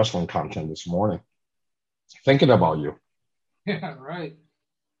watching some wrestling content this morning. Thinking about you. Yeah, right.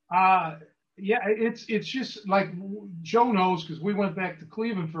 Yeah, it's just like Joe knows, because we went back to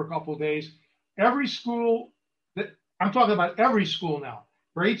Cleveland for a couple of days. Every school that I'm talking about, every school now,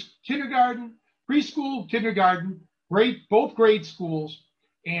 grades, kindergarten, preschool, kindergarten, both grade schools,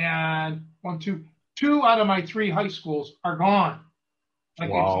 and 2 out of my 3 high schools are gone.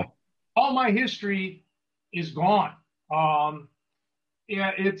 Wow. All my history is gone.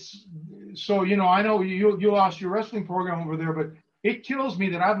 Yeah, it's so, I know you lost your wrestling program over there, but it kills me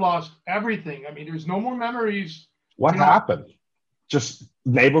that I've lost everything. I mean, there's no more memories. What happened? Just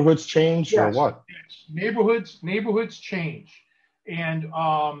neighborhoods changed, or what? Yes. Neighborhoods change. And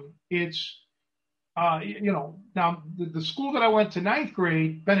it's, now the school that I went to 9th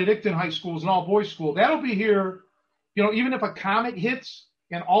grade, Benedictine High School, is an all-boys school. That'll be here, even if a comet hits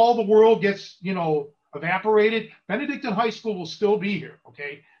and all the world gets, evaporated, Benedictine High School will still be here,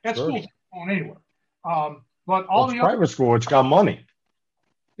 okay? That school's not going anywhere. But all the private school, it's got money.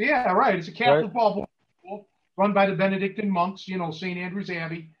 Yeah, right. It's a Catholic ball school run by the Benedictine monks, St. Andrew's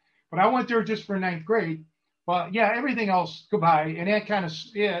Abbey. But I went there just for 9th grade. But yeah, everything else, goodbye. And that kind of,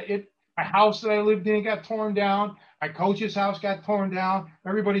 a house that I lived in got torn down. My coach's house got torn down.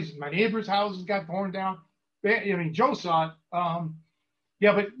 My neighbor's houses got torn down. I mean, Joe saw it.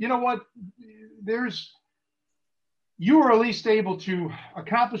 Yeah, but you know what? You were at least able to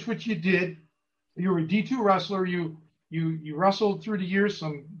accomplish what you did. You were a D2 wrestler. You wrestled through the years,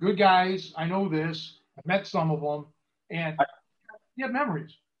 some good guys. I know this. I met some of them, and you have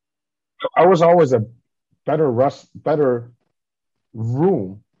memories. I was always a better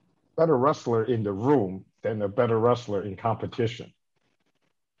room, better wrestler in the room than a better wrestler in competition.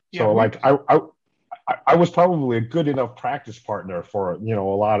 Yeah, So like I was probably a good enough practice partner for a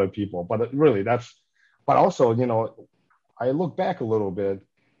lot of people, but really but also I look back a little bit.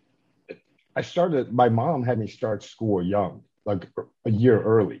 My mom had me start school young, like a year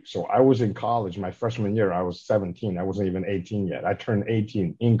early. So I was in college my freshman year. I was 17. I wasn't even 18 yet. I turned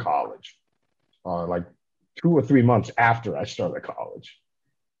 18 in college, like 2 or 3 months after I started college.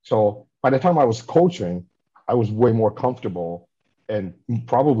 So by the time I was coaching, I was way more comfortable and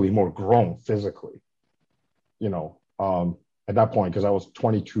probably more grown physically, at that point, because I was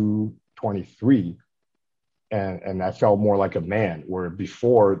 22, 23, and I felt more like a man, where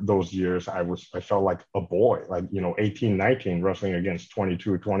before those years I felt like a boy, like 18, 19, wrestling against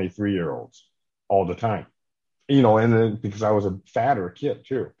 22, 23 year olds all the time. And then because I was a fatter kid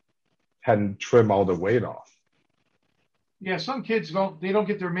too, hadn't trimmed all the weight off. yeah. Some kids don't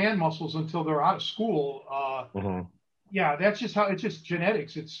get their man muscles until they're out of school. Mm-hmm. Yeah, that's just how it's just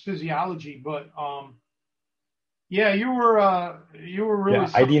genetics, it's physiology. But yeah, you were really Yeah, I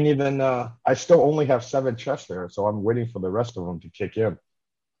something. didn't even. I still only have 7 chests there, so I'm waiting for the rest of them to kick in.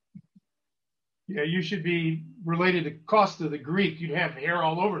 Yeah, you should be related to Costa the Greek. You'd have hair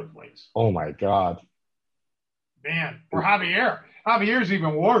all over the place, Oh my God, man. Or Javier. Javier's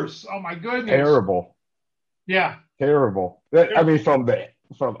even worse. Oh my goodness. terrible, Yeah. terrible. I mean,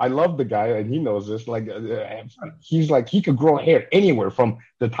 from I love the guy, and he knows this. Like, he's like he could grow hair anywhere from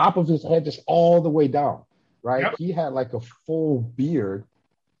the top of his head just all the way down. Right? Yep. He had like a full beard.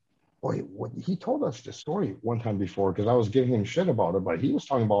 Boy, he told us the story one time before because I was giving him shit about it, but he was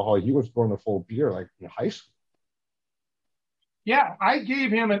talking about how he was growing a full beard like in high school. Yeah, I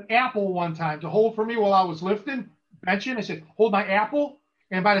gave him an apple one time to hold for me while I was lifting, benching. I said, "Hold my apple."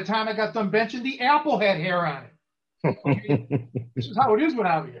 And by the time I got done benching, the apple had hair on it. Okay, this is how it is with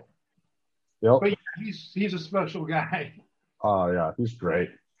Javier. Yep. But yeah, he's a special guy. Oh yeah, he's great.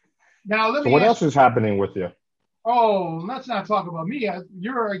 Now let So me what ask. else is happening with you? Oh, let's not talk about me.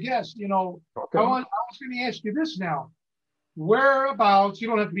 You're a guest. Okay. I was going to ask you this now. Whereabouts? You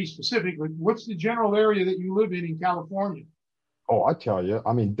don't have to be specific, but what's the general area that you live in California? Oh, I tell you,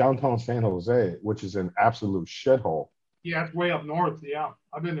 I mean downtown San Jose, which is an absolute shithole. Yeah, it's way up north. Yeah,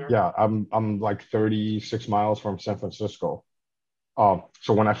 I've been there. Yeah, I'm like 36 miles from San Francisco.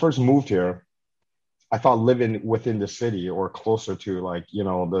 So when I first moved here, I thought living within the city or closer to like,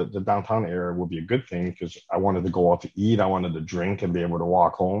 the downtown area would be a good thing because I wanted to go out to eat. I wanted to drink and be able to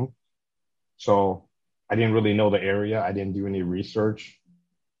walk home. So I didn't really know the area. I didn't do any research.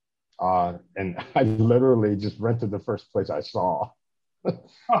 And I literally just rented the first place I saw. Oh,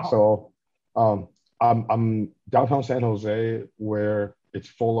 So I'm downtown San Jose where it's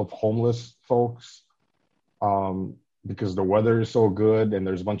full of homeless folks because the weather is so good and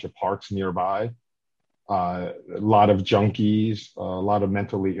there's a bunch of parks nearby. A lot of junkies, a lot of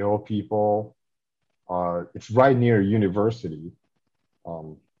mentally ill people. It's right near university.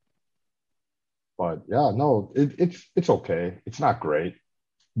 Um, but yeah, no, it's okay. It's not great.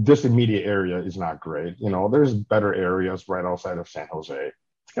 This immediate area is not great. There's better areas right outside of San Jose.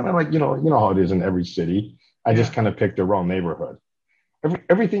 It's kind of like how it is in every city. I just yeah, kind of picked the wrong neighborhood.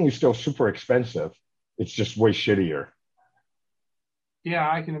 Everything is still super expensive. It's just way shittier. yeah.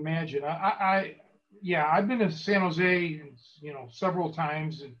 I can imagine. Yeah, I've been to San Jose, several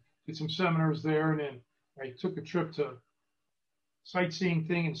times and did some seminars there, and then I took a trip to sightseeing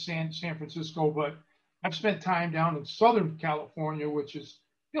thing in San Francisco. But I've spent time down in Southern California, which is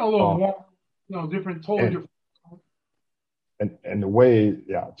a little Uh, warm, different, totally and different. and the way,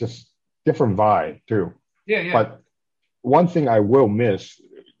 yeah, just different vibe too. Yeah, yeah. But one thing I will miss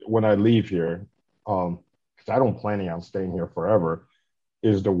when I leave here, because I don't planning on staying here forever,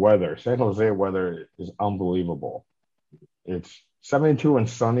 is the weather. San Jose weather is unbelievable. It's 72 and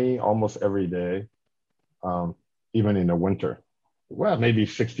sunny almost every day, um, even in the winter. Well, maybe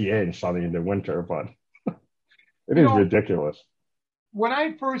 68 and sunny in the winter, but it You is know, ridiculous.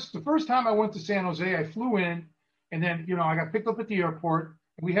 the first time I went to San Jose, I flew in, and then I got picked up at the airport.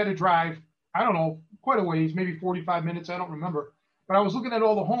 We had to drive, I don't know, quite a ways, maybe 45 minutes, I don't remember. But I was looking at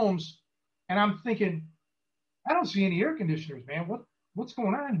all the homes, and I'm thinking, I don't see any air conditioners, man. What's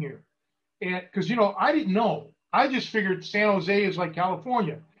going on here? And because I didn't know, I just figured San Jose is like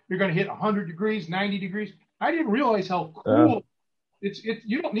California. You're going to hit 100 degrees, 90 degrees. I didn't realize how Uh, cool it's.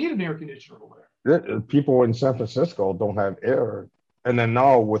 You don't need an air conditioner over there. People in San Francisco don't have air, and then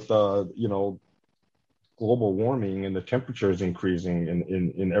now with global warming and the temperatures increasing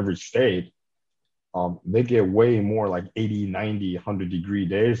in every state, they get way more like 80, 90, 100-degree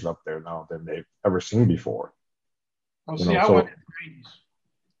days up there now than they've ever seen before. Oh, You see, know, I went in so the 80s.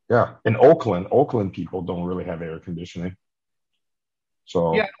 yeah, in Oakland people don't really have air conditioning. Yeah,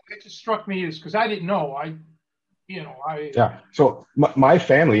 So it just struck me as because I didn't know. I yeah, so my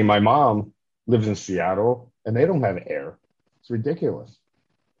family, my mom lives in Seattle, and they don't have air. It's ridiculous.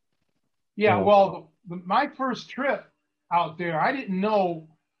 You yeah. know, Well, my first trip out there, I didn't know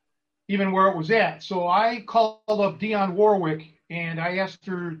even where it was at. So I called up Dionne Warwick and I asked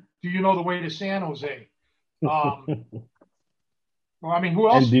her, "Do you know the way to San Jose?" Um, well, I mean, who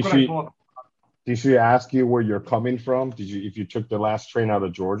and else could I go up? did she ask you where you're coming from? Did you if you took the last train out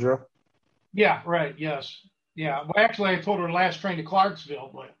of Georgia? Yeah, right. Yes. Yeah. Well, actually, I told her last train to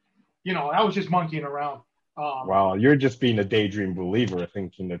Clarksville, but I was just monkeying around. Um, Well, you're just being a daydream believer,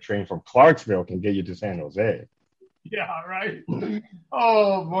 thinking the train from Clarksville can get you to San Jose. yeah, right.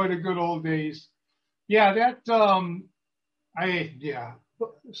 Oh boy, the good old days. Yeah, that I yeah.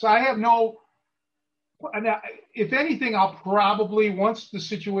 So I have no. If anything, I'll probably once the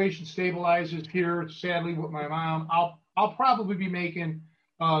situation stabilizes here, sadly with my mom, I'll probably be making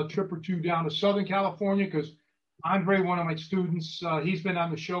a trip or two down to Southern California because Andre, one of my students, he's been on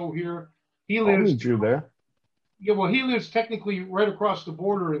the show here. He I'll lives, meet you there. yeah, well, he lives technically right across the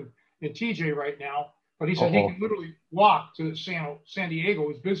border in TJ right now, but he said he can Oh, literally walk to San Diego.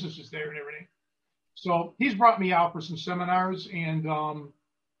 His business is there and everything. So he's brought me out for some seminars and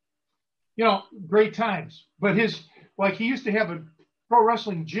great times. But he used to have a pro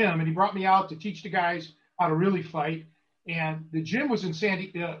wrestling gym, and he brought me out to teach the guys how to really fight. And the gym was in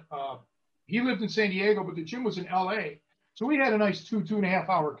he lived in San Diego, but the gym was in L.A. So we had a nice 2.5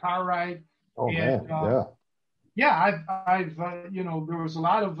 hour car ride. oh And man, yeah. yeah, there was a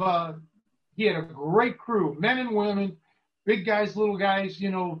lot of, he had a great crew, men and women, big guys, little guys,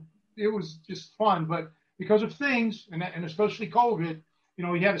 it was just fun. But because of things, and especially COVID,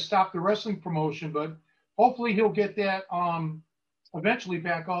 he had to stop the wrestling promotion, but hopefully he'll get that eventually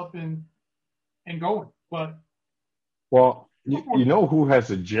back up and going. But Well, you know who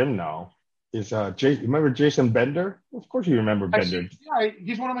has a gym now? Is remember Jason Bender? Of course you remember I see, Bender. yeah,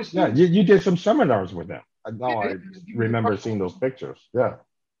 he's one of my Yeah, students. you did some seminars with him. Now I He was remember incredible. seeing those pictures. Yeah.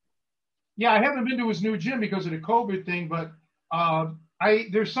 Yeah, I haven't been to his new gym because of the COVID thing, but I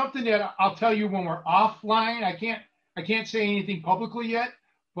there's something that I'll tell you when we're offline. I can't say anything publicly yet,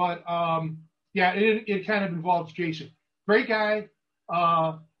 but yeah, it kind of involves Jason. Great guy.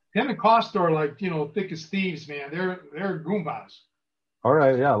 Uh, Him and Costa are like thick as thieves, man. They're goombas. All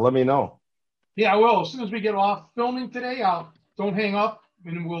right, yeah, let me know. Yeah, I will. As soon as we get off filming today, I'll don't hang up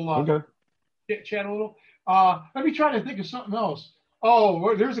and we'll Okay. chat a little. Let me try to think of something else.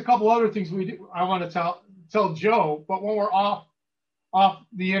 Oh, there's a couple other things I want to tell Joe, but when we're off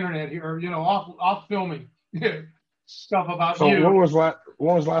the internet here, off filming stuff about So you. when was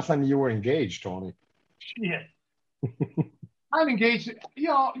last time you were engaged, Tony? Shit. I'm engaged,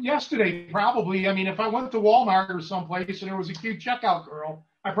 yesterday probably. I mean, if I went to Walmart or someplace and there was a cute checkout girl,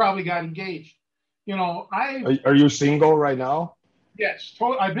 I probably got engaged. Are you single right now? Yes,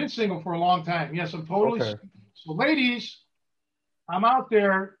 I've been single for a long time. Yes, I'm totally Okay. single. So, ladies, I'm out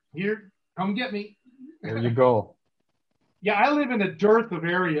there. Here, come get me. There you go. Yeah, I live in a dearth of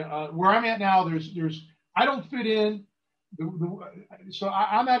area. Where I'm at now, there's I don't fit in. So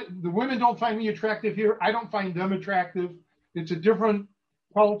I'm at the women don't find me attractive here. I don't find them attractive. It's a different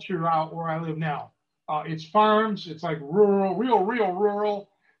culture out where I live now. It's farms. It's like rural, real rural.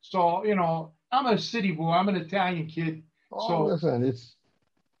 So I'm a city boy. I'm an Italian kid. Oh, So listen,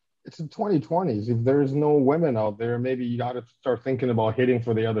 it's the 2020s. If there's no women out there, maybe you got to start thinking about hitting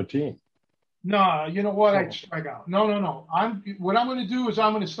for the other team. no, you know what? I'd So strike out. No, no, no. What I'm going to do is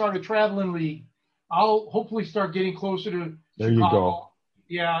I'm going to start a traveling league. I'll hopefully start getting closer to there you go. Chicago.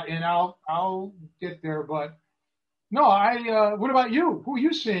 Yeah, and I'll get there. But no, I. What about you? Who are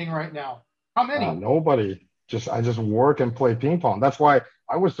you seeing right now? How many? Nobody. I just work and play ping pong. That's why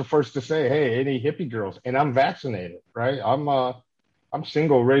I was the first to say, hey, any hippie girls, and I'm vaccinated, right? I'm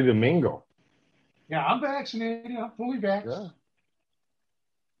single, ready to mingle. Yeah, I'm vaccinated. I'm fully vaxxed. Yeah.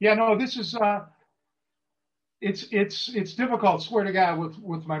 Yeah, no, this is it's difficult. Swear to God,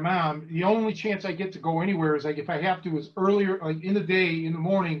 with my mom, the only chance I get to go anywhere is like if I have to is earlier, like in the day, in the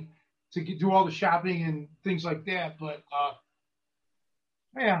morning, to do all the shopping and things like that. But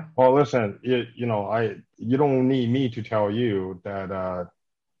yeah, Well, listen, you don't need me to tell you that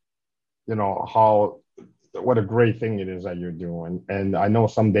how what a great thing it is that you're doing. And I know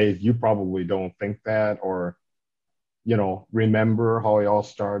some days you probably don't think that or remember how it all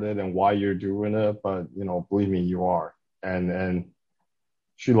started and why you're doing it, but believe me, you are. And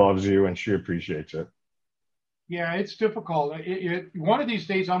she loves you and she appreciates it. Yeah, it's difficult. One of these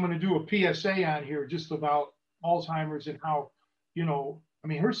days, I'm going to do a PSA on here just about Alzheimer's and how, I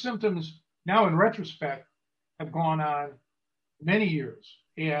mean, her symptoms now in retrospect have gone on many years.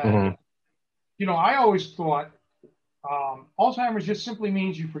 And, I always thought Alzheimer's just simply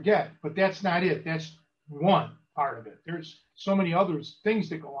means you forget, but that's not it. That's one part of it. There's so many other things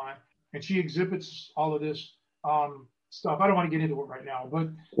that go on, and she exhibits all of this stuff. I don't want to get into it right now, but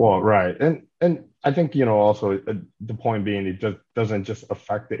well, right, and I think also the point being it just doesn't just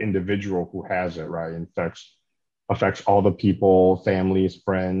affect the individual who has it, right? It affects all the people, families,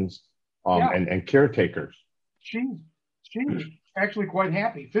 friends, and caretakers. She's actually quite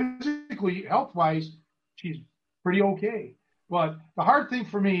happy physically, health wise. She's pretty okay. But the hard thing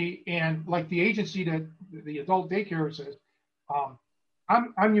for me, and like the agency that the adult daycare says,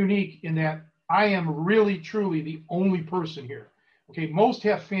 I'm unique in that I am really, truly the only person here. Okay, most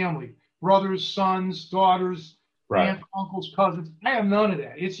have family, brothers, sons, daughters, aunts, uncles, cousins. I have none of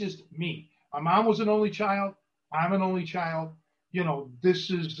that. It's just me. My mom was an only child. I'm an only child. This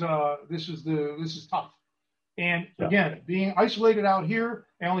is tough. And again, being isolated out here,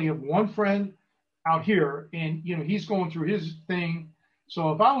 I only have one friend out here, and he's going through his thing.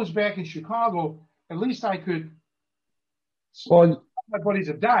 So if I was back in Chicago, at least I could. Well, my buddies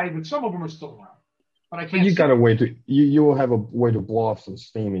have died, but some of them are still around. But I can't. You got a way to you will have a way to blow off some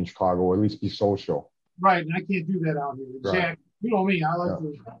steam in Chicago, or at least be social. Right, and I can't do that out here. Exactly. Right. You know me. I like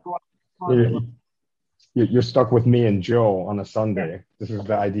to go out. You're stuck with me and Joe on a Sunday. Yeah. This is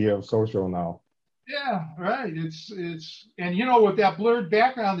the idea of social now. Yeah, right. It's and with that blurred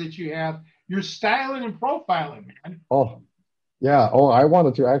background that you have, you're styling and profiling, man. Oh, yeah. Oh, I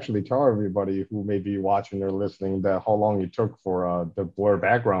wanted to actually tell everybody who may be watching or listening that how long it took for the blur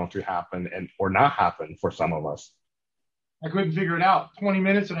background to happen or not happen for some of us. I couldn't figure it out. 20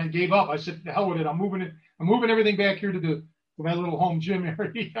 minutes and I gave up. I said, the hell with it. I'm moving everything back here to my little home gym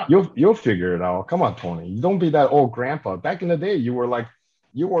area. You'll figure it out. Come on, Tony. You don't be that old grandpa. Back in the day, you were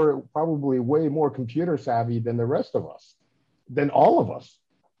probably way more computer savvy than the rest of us, than all of us.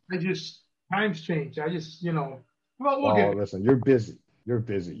 Times change. Listen, you're busy.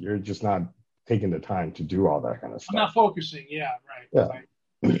 You're just not taking the time to do all that kind of stuff. I'm not focusing. Yeah, right. Yeah.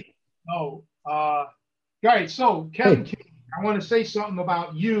 Right. Oh, all right. So, Kevin, I want to say something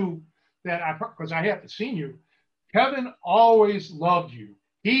about you because I haven't seen you. Kevin always loved you.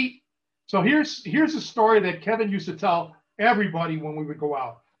 So here's a story that Kevin used to tell everybody when we would go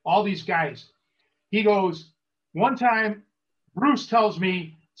out. All these guys. He goes, one time, Bruce tells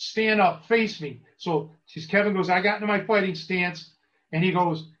me, stand up, face me. So Kevin goes, I got into my fighting stance, and he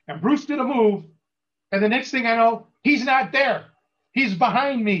goes, and Bruce did a move, and the next thing I know, he's not there. He's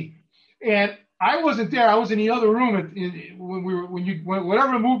behind me, and I wasn't there. I was in the other room when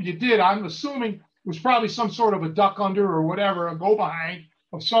whatever move you did. I'm assuming it was probably some sort of a duck under or whatever, a go behind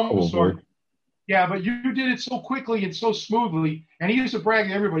of some sort. Boy. Yeah, but you did it so quickly and so smoothly, and he used to brag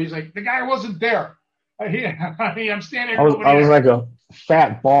to everybody. He's like, the guy wasn't there. I'm standing. I was like a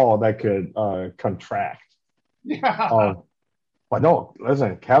fat ball that could contract. Yeah. But no,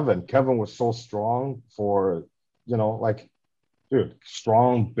 listen, Kevin was so strong for, dude,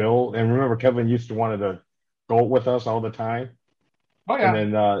 strong build. And remember, Kevin used to want to go with us all the time. Oh yeah.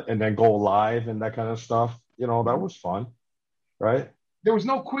 And then go live and that kind of stuff. That was fun, right? There was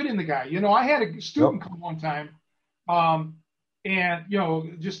no quit in the guy. I had a student come one time, and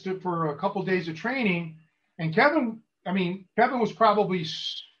just for a couple of days of training. And Kevin was probably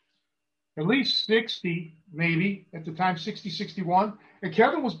at least 60, maybe at the time, 60, 61. And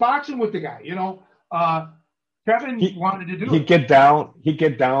Kevin was boxing with the guy. Kevin wanted to do it. He'd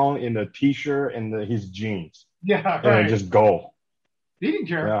get down in the t-shirt and his jeans. Yeah, right. And just go. He didn't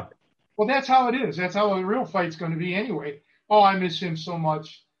care. Yeah. Well, that's how it is. That's how a real fight's going to be anyway. Oh, I miss him so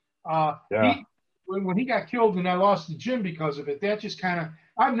much. When he got killed and I lost the gym because of it, that just kind of,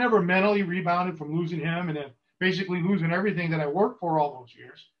 I've never mentally rebounded from losing him and then basically losing everything that I worked for all those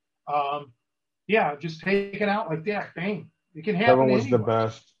years. Just taken out like that, bang. It can happen. Kevin was the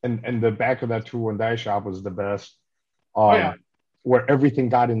best. And the back of that tool and die shop was the best. Where everything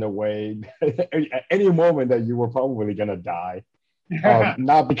got in the way. At any moment that you were probably going to die.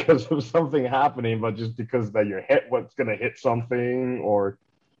 Not because of something happening, but just because that your head was going to hit something or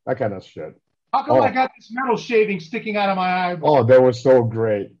that kind of shit. How come I got this metal shaving sticking out of my eyeball? Oh, that was so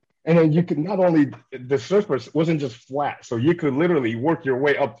great. And then you could not only, the surface wasn't just flat, so you could literally work your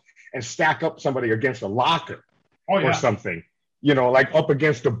way up and stack up somebody against a locker or something, like up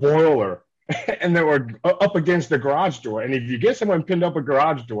against a boiler and they were up against the garage door. And if you get someone pinned up a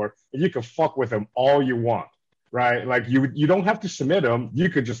garage door, you can fuck with them all you want. right? Like you don't have to submit them. You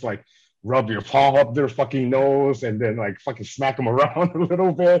could just like rub your palm up their fucking nose and then like fucking smack them around a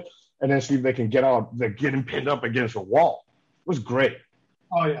little bit and then see if they can get out. They're getting pinned up against a wall. It was great.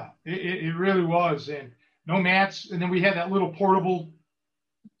 Oh yeah, it really was, and no mats. And then we had that little portable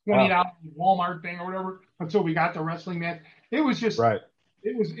 $20 Walmart thing or whatever until we got the wrestling match. It was just Right.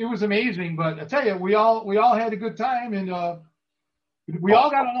 it was amazing. But I tell you, we all had a good time, and we all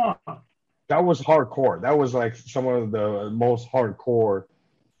got along. That was hardcore. That was like some of the most hardcore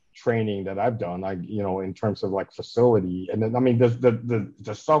training that I've done. In terms of like facility, and then I mean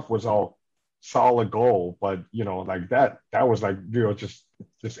the stuff was all solid gold, but like that was like just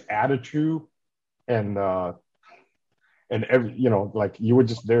this attitude and every like you were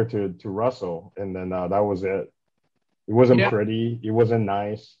just there to wrestle, and then that was it. It wasn't pretty, it wasn't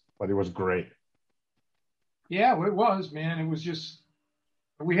nice, but it was great. Yeah, it was, man. It was just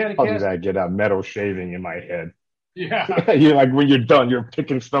we had a How did cast. I get a metal shaving in my head? Yeah, You're like when you're done, you're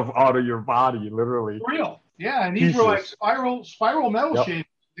picking stuff out of your body, literally. real. Yeah, and these were like Pieces. spiral metal Yep. shapes.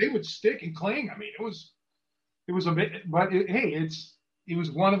 They would stick and cling. I mean, it was a bit, but hey, it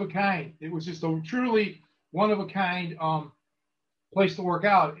was one of a kind. It was just a truly one of a kind place to work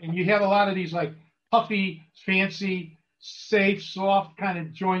out. And you had a lot of these like puffy, fancy, safe, soft kind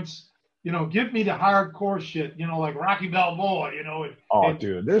of joints. Give me the hardcore shit. Like Rocky Balboa. Oh,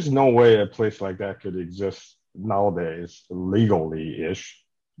 dude, there's no way a place like that could exist nowadays, legally ish.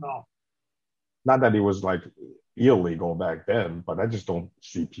 No. Not that it was like illegal back then, but I just don't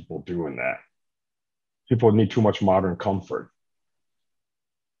see people doing that. People need too much modern comfort.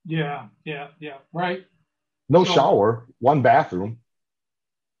 Yeah, yeah, yeah. Right. No So shower, one bathroom,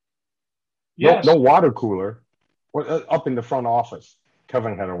 yes. no water cooler. Well, up in the front office,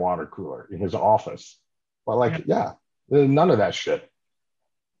 Kevin had a water cooler in his office. But like, yeah, none of that shit.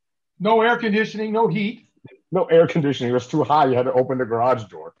 No air conditioning, no heat. No air conditioning. It was too high. You had to open the garage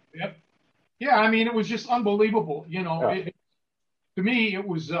door. Yep. Yeah, I mean, it was just unbelievable. Yeah. To me, it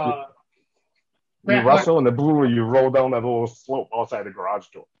was. You wrestle in the blue, you roll down that little slope outside the garage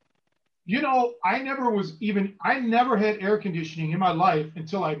door. I never had air conditioning in my life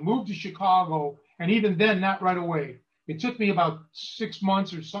until I moved to Chicago, and even then, not right away. It took me about 6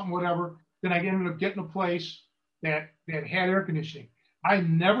 months or something, whatever. Then I ended up getting a place that had air conditioning. I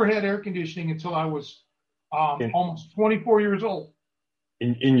never had air conditioning until I was almost 24 years old.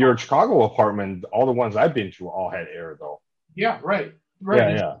 In your Chicago apartment, all the ones I've been to all had air though. Yeah, right.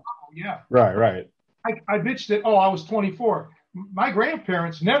 Yeah. Right. I bitched that. I was 24. My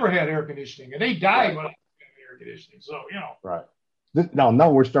grandparents never had air conditioning, and they died when I had air conditioning. So Right.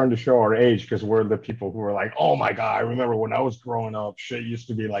 Now we're starting to show our age because we're the people who are like, oh my God, I remember when I was growing up, shit used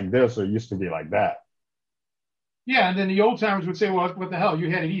to be like this or used to be like that. Yeah, and then the old timers would say, "Well, what the hell?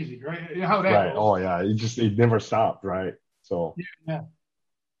 You had it easy, right?" How that Right. goes. Oh yeah. It never stopped, right? So Yeah.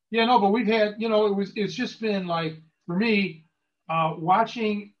 Yeah, no, but we've had, it's just been like for me,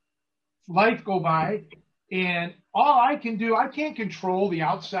 watching life go by, and all I can do, I can't control the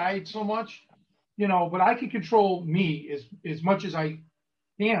outside so much, but I can control me as much as I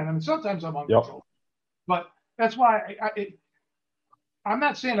can. I mean, sometimes I'm yep. uncontrollable, but that's why I'm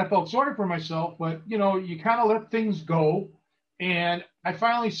not saying I felt sorry for myself, but you kind of let things go, and I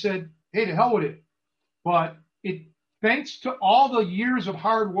finally said, "Hey, to hell with it." But thanks to all the years of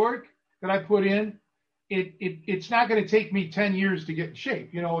hard work that I put in, it's not going to take me 10 years to get in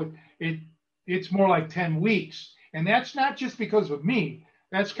shape. It's more like 10 weeks, and that's not just because of me.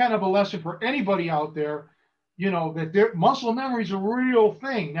 That's kind of a lesson for anybody out there. That their muscle memory is a real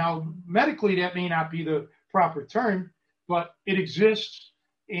thing. Now, medically, that may not be the proper term, but it exists,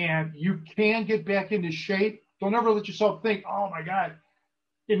 and you can get back into shape. Don't ever let yourself think, "Oh my God."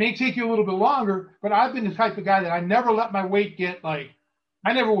 It may take you a little bit longer, but I've been the type of guy that I never let my weight get like,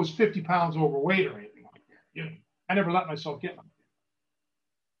 I never was 50 pounds overweight or anything like that. I never let myself get like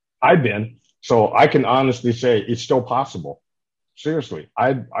that. I've been. So I can honestly say it's still possible. Seriously.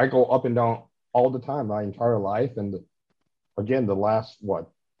 I go up and down all the time, my entire life. And again, the last,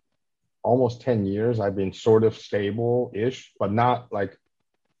 almost 10 years, I've been sort of stable-ish, but not like,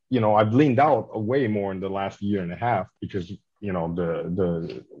 I've leaned out way more in the last year and a half because,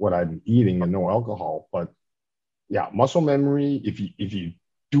 the what I'm eating and no alcohol. But yeah, muscle memory, if you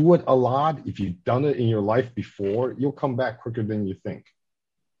do it a lot, if you've done it in your life before, you'll come back quicker than you think.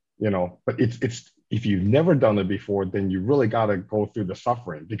 But it's if you've never done it before, then you really got to go through the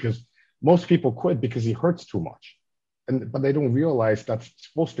suffering because most people quit because it hurts too much. But they don't realize that's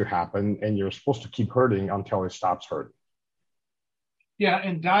supposed to happen and you're supposed to keep hurting until it stops hurting. Yeah,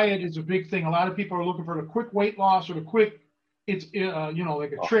 and diet is a big thing. A lot of people are looking for the quick weight loss or the quick, it's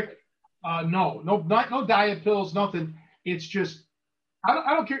like a trick. No diet pills, nothing. It's just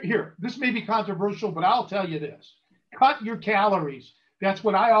I don't care. Here, this may be controversial, but I'll tell you this: cut your calories. That's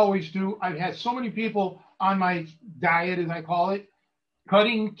what I always do. I've had so many people on my diet, as I call it,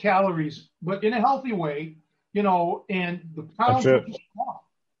 cutting calories, but in a healthy way, and the That's pounds will it. just come off.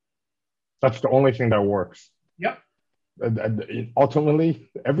 That's the only thing that works. Yep.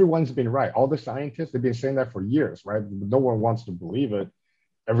 Ultimately, everyone's been right. All the scientists, they've been saying that for years, right? No one wants to believe it.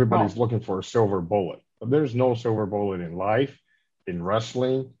 Everybody's No. looking for a silver bullet. But there's no silver bullet in life, in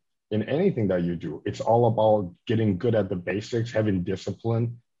wrestling, in anything that you do. It's all about getting good at the basics, having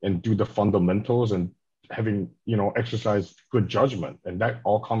discipline, and do the fundamentals, and having, exercise good judgment. And that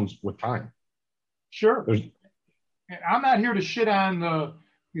all comes with time. Sure. There's, I'm not here to shit on the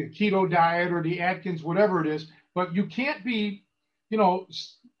keto diet or the Atkins, whatever it is, but you can't be, on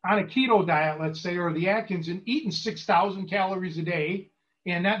a keto diet, let's say, or the Atkins, and eating 6,000 calories a day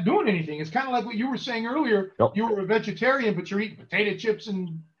and not doing anything. It's kind of like what you were saying earlier. Yep. You were a vegetarian, but you're eating potato chips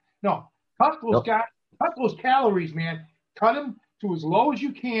and no, cut those Yep. cut those calories, man. Cut them to as low as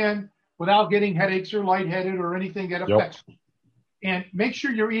you can without getting headaches or lightheaded or anything that affects you. And make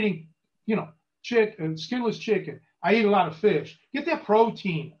sure you're eating, skinless chicken. I eat a lot of fish. Get that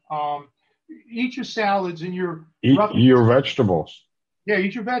protein. Eat your salads and eat your vegetables. Yeah,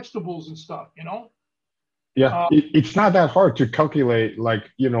 eat your vegetables and stuff. Yeah, it's not that hard to calculate, like,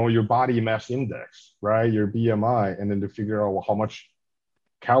 your body mass index, right? Your BMI, and then to figure out how much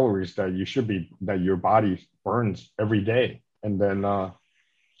calories that your body burns every day. And then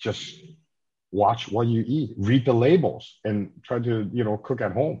just watch what you eat, read the labels, and try to, cook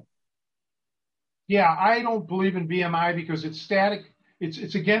at home. Yeah, I don't believe in BMI because it's static.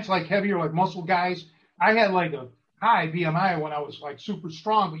 It's against like heavier, like muscle guys. I had like a high BMI when I was like super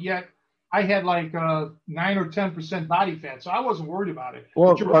strong, but yet I had like 9 or 10% body fat, so I wasn't worried about it.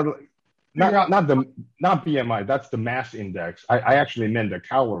 Well, not BMI. That's the mass index. I actually meant the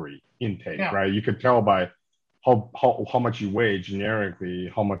calorie intake, right? You could tell by how much you weigh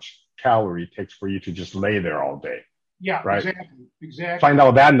generically, how much calorie it takes for you to just lay there all day. Yeah, right. Exactly. Find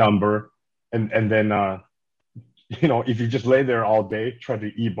out that number, and then if you just lay there all day, try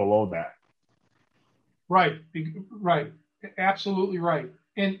to eat below that. Right. Absolutely right.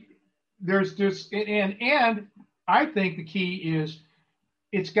 And there's and I think the key is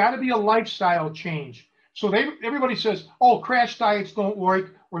it's got to be a lifestyle change. So everybody says, oh, crash diets don't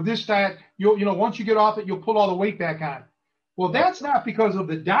work, or this diet, once you get off it, you'll put all the weight back on. Well, that's not because of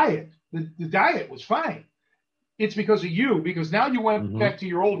the diet. The diet was fine. It's because of you, because now you went back to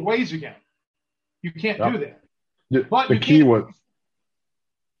your old ways again. You can't do that. But the key was,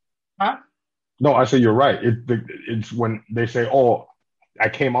 huh? No, I say you're right. It's when they say, oh, I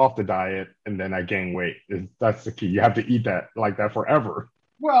came off the diet and then I gained weight. That's the key. You have to eat that like that forever.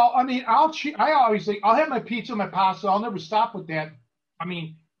 Well, I mean, I'll have my pizza, my pasta. I'll never stop with that. I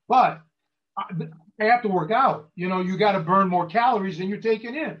mean, but I have to work out. You got to burn more calories than you're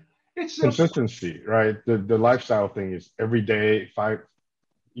taking in. It's simple. Consistency, right? The lifestyle thing is every day. I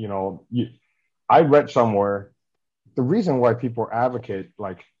read somewhere the reason why people advocate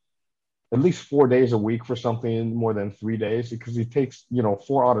like at least 4 days a week for something more than 3 days, because it takes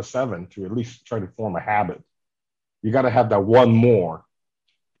 4 out of 7 to at least try to form a habit. You got to have that one more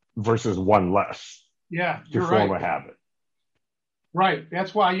versus one less. Yeah, to form a habit. Right.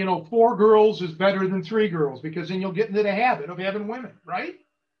 That's why 4 girls is better than 3 girls, because then you'll get into the habit of having women, right?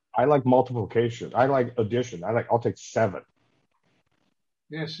 I like multiplication. I like addition. I'll take 7.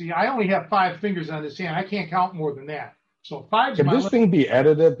 Yeah. See, I only have 5 fingers on this hand. I can't count more than that. So 5. Can this thing be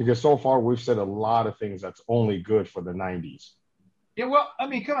edited? Because so far we've said a lot of things that's only good for the 90s. Yeah. Well, I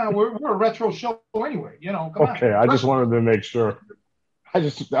mean, come on. We're a retro show anyway. Come on. Okay. I just wanted to make sure. I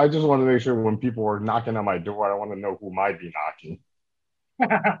just wanted to make sure when people were knocking on my door, I want to know who might be knocking.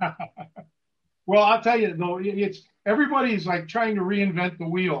 Well, I'll tell you though, everybody's like trying to reinvent the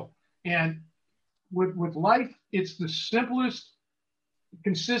wheel, and with life, it's the simplest,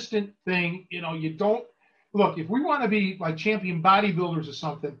 consistent thing. You don't look. If we want to be like champion bodybuilders or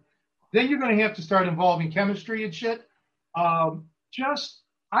something, then you're going to have to start involving chemistry and shit. I'm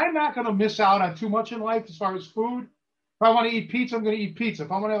not going to miss out on too much in life as far as food. If I want to eat pizza, I'm going to eat pizza.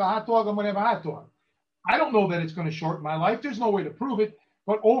 If I want to have a hot dog, I'm going to have a hot dog. I don't know that it's going to shorten my life. There's no way to prove it.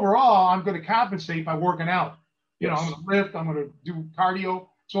 But overall, I'm going to compensate by working out. Yes. I'm going to lift. I'm going to do cardio.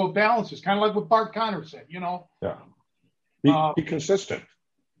 So it balances, kind of like what Bart Connor said, Yeah. Be consistent.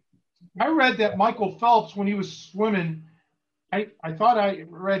 I read that Michael Phelps, when he was swimming, I thought I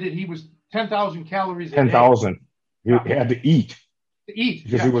read that he was 10,000 calories a day. 10,000. He had to eat.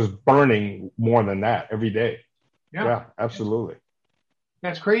 Because he was burning more than that every day. Yeah, absolutely.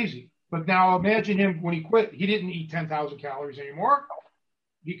 That's crazy. But now imagine him when he quit, he didn't eat 10,000 calories anymore.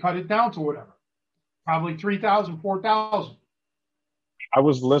 He cut it down to whatever, probably 3,000, 4,000. I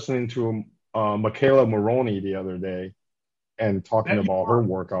was listening to Michaela Maroney the other day and talking That you about her are.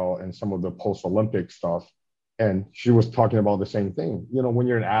 workout and some of the post Olympic stuff. And she was talking about the same thing. You know, when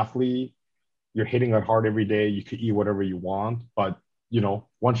you're an athlete, you're hitting it hard every day. You could eat whatever you want. But, you know,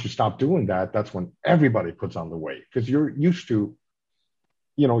 once you stop doing that, that's when everybody puts on the weight because you're used to,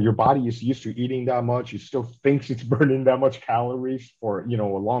 you know, your body is used to eating that much. You still thinks it's burning that much calories for, you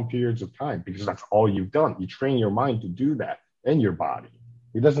know, a long periods of time because that's all you've done. You train your mind to do that and your body.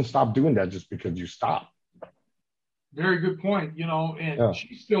 It doesn't stop doing that just because you stop. Very good point. And Yeah.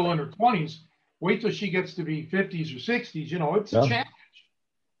 she's still in her 20s. Wait till she gets to be 50s or 60s. It's a Yeah. challenge.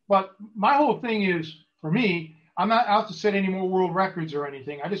 But my whole thing is, for me, I'm not out to set any more world records or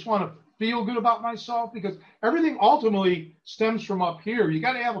anything. I just want to feel good about myself because everything ultimately stems from up here. You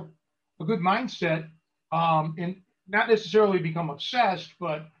got to have a good mindset and not necessarily become obsessed,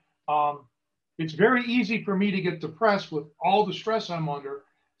 but it's very easy for me to get depressed with all the stress I'm under.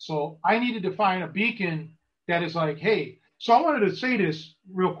 So I needed to find a beacon that is like, hey, so I wanted to say this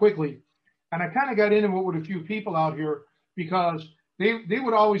real quickly. And I kind of got into it with a few people out here because they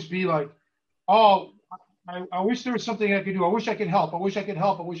would always be like, oh, I wish there was something I could do. I wish I could help. I wish I could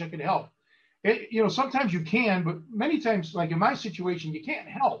help. I wish I could help. Sometimes you can, but many times, like in my situation, you can't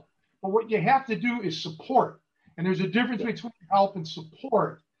help. But what you have to do is support. And there's a difference between help and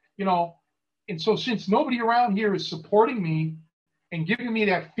support, you know. And so since nobody around here is supporting me and giving me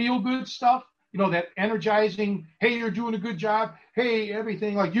that feel good stuff, that energizing, hey, you're doing a good job. Hey,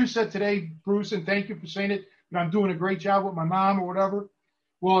 everything like you said today, Bruce, and thank you for saying it. I'm doing a great job with my mom or whatever.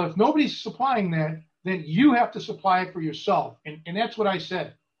 Well, if nobody's supplying that, then you have to supply it for yourself. And that's what I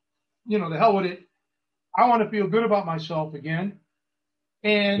said. The hell with it. I want to feel good about myself again.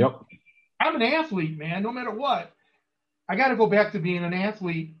 And Yep. I'm an athlete, man, no matter what. I got to go back to being an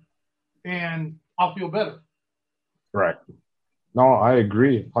athlete and I'll feel better. Right. No, I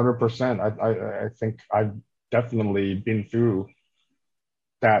agree 100%. I think I've definitely been through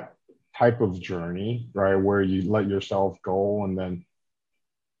that type of journey, right? Where you let yourself go and then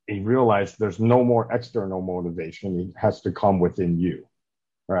you realize there's no more external motivation. It has to come within you,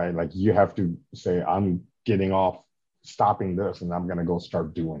 right? Like you have to say, I'm getting off, stopping this, and I'm going to go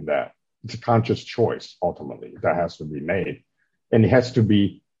start doing that. It's a conscious choice, ultimately, that has to be made. And it has to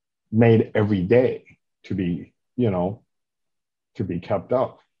be made every day to be, to be kept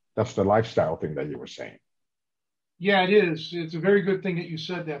up. That's the lifestyle thing that you were saying. Yeah, it is. It's a very good thing that you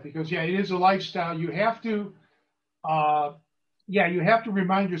said that because, yeah, it is a lifestyle. You have to, you have to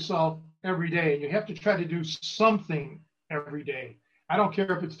remind yourself every day. You have to try to do something every day. I don't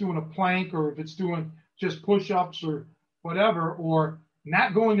care if it's doing a plank or if it's doing just push-ups or whatever, or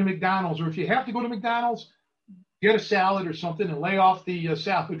not going to McDonald's. Or if you have to go to McDonald's, get a salad or something and lay off the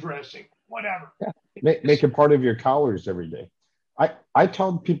salad dressing, whatever. Yeah. Make it part of your calories every day. I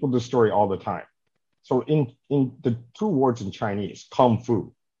tell people this story all the time. So in the two words in Chinese, kung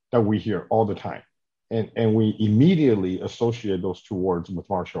fu, that we hear all the time, and we immediately associate those two words with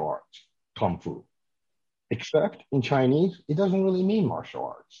martial arts, kung fu. Except in Chinese, it doesn't really mean martial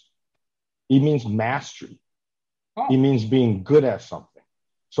arts. It means mastery. It means being good at something.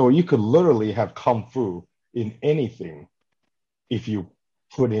 So you could literally have kung fu in anything if you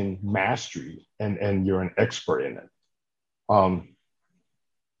put in mastery and you're an expert in it.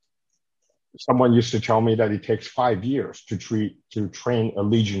 Someone used to tell me that it takes 5 years to train a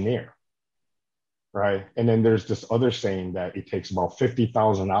legionnaire, right? And then there's this other saying that it takes about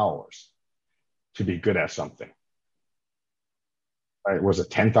 50,000 hours to be good at something. Right? Was it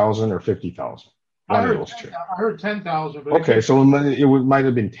 10,000 or 50,000? I heard 10,000. Okay, so it might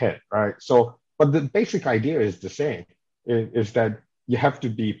have been 10, right? So, but the basic idea is the same, is that you have to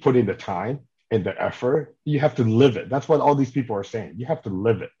be put in the time and the effort. You have to live it. That's what all these people are saying. You have to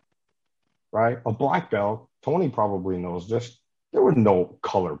live it, right? A black belt, Tony probably knows this. There were no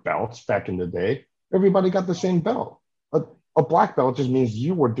color belts back in the day. Everybody got the same belt. A black belt just means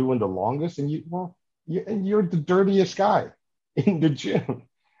you were doing the longest and you're the dirtiest guy in the gym.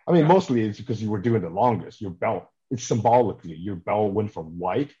 I mean, mostly it's because you were doing the longest. Your belt, it's symbolically, your belt went from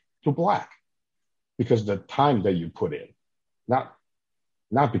white to black because the time that you put in,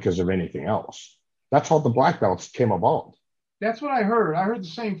 not because of anything else. That's how the black belts came about. That's what I heard. I heard the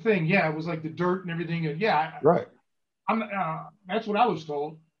same thing. Yeah, it was like the dirt and everything. And yeah, right. That's what I was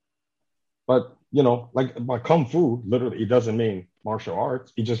told. But like kung fu, literally, it doesn't mean martial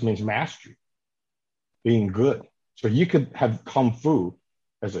arts. It just means mastery, being good. So you could have kung fu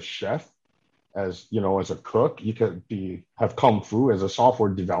as a chef. as as a cook. You could have kung fu as a software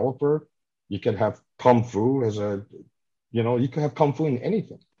developer. You could have kung fu as you could have kung fu in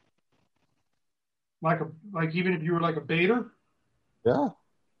anything. Like even if you were like a baiter. Yeah,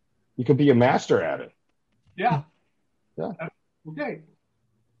 you could be a master at it. Yeah. Yeah. Okay.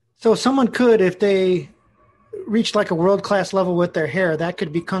 So someone could, if they reach like a world-class level with their hair, that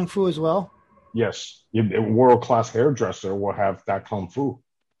could be kung fu as well. Yes, a world-class hairdresser will have that kung fu,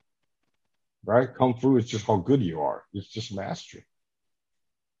 right? Kung fu is just how good you are. It's just mastery.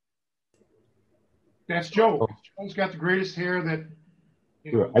 That's Joe. Oh. Joe's got the greatest hair that.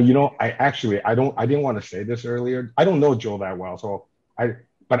 I didn't want to say this earlier. I don't know Joe that well,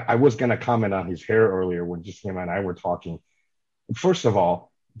 but I was gonna comment on his hair earlier when just him and I were talking. First of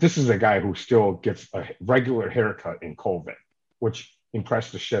all, this is a guy who still gets a regular haircut in COVID, which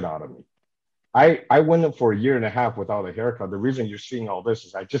impressed the shit out of me. I went up for a year and a half without a haircut. The reason you're seeing all this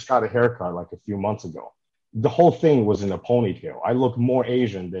is I just got a haircut like a few months ago. The whole thing was in a ponytail. I look more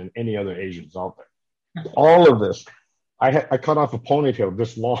Asian than any other Asians out there. All of this, I cut off a ponytail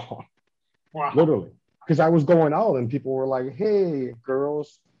this long, Wow. literally, because I was going out and people were like, "Hey,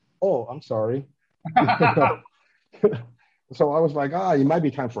 girls." Oh, I'm sorry. So I was like, you might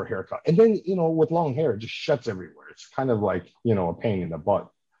be time for a haircut. And then, with long hair, it just shuts everywhere. It's kind of like, a pain in the butt.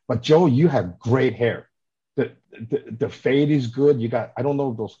 But Joe, you have great hair. The fade is good. You got, I don't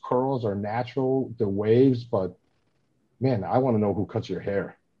know if those curls are natural, the waves, but man, I want to know who cuts your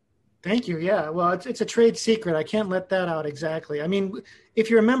hair. Thank you. Yeah. Well, it's a trade secret. I can't let that out exactly. I mean, if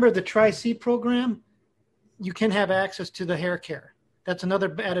you remember the Tri-C program, you can have access to the hair care. That's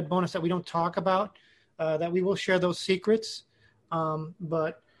another added bonus that we don't talk about. That we will share those secrets.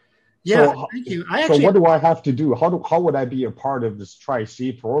 But yeah, thank you. So what do I have to do? How would I be a part of this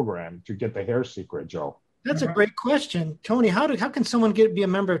Tri-C program to get the hair secret, Joe? That's a great question. Tony, how can someone be a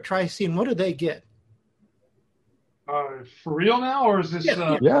member of Tri-C and what do they get? For real now, or is this?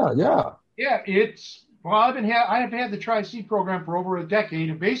 Yeah. Yeah, I have had the Tri-C program for over a decade,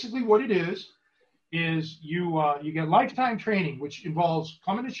 and basically what it is you get lifetime training, which involves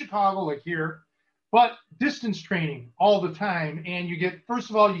coming to Chicago, like here, but distance training all the time. And first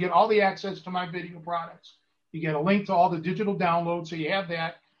of all, you get all the access to my video products. You get a link to all the digital downloads, so you have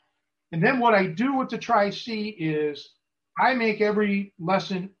that. And then what I do with the Tri-C is I make every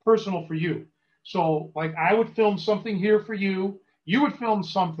lesson personal for you. So like I would film something here for you. You would film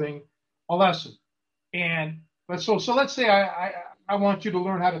a lesson. And so let's say I want you to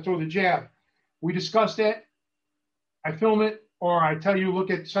learn how to throw the jab. We discuss that. I film it, or I tell you,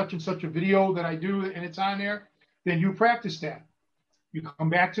 look at such and such a video that I do, and it's on there. Then you practice that. You come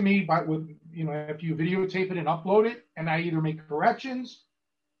back to me after you videotape it and upload it, and I either make corrections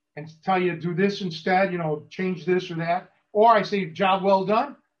and tell you do this instead, change this or that, or I say job well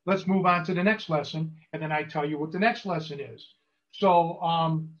done. Let's move on to the next lesson, and then I tell you what the next lesson is. So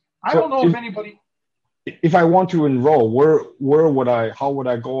I don't know if anybody. If I want to enroll, how would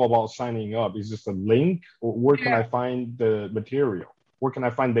I go about signing up? Is this a link, or where can I find the material? Where can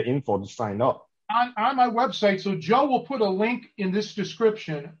I find the info to sign up? On my website. So Joe will put a link in this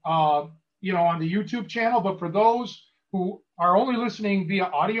description, on the YouTube channel. But for those who are only listening via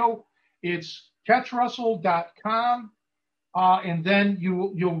audio, it's catchrussell.com. And then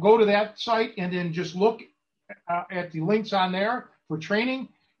you'll go to that site and then just look at the links on there for training,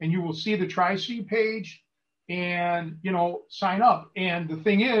 and you will see the Tri-C page and, sign up. And the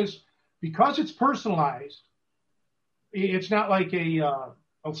thing is, because it's personalized, it's not like a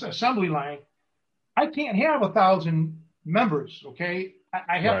assembly line. I can't have 1,000 members. Okay.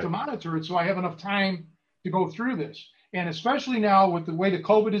 I have to monitor it. So I have enough time to go through this. And especially now with the way the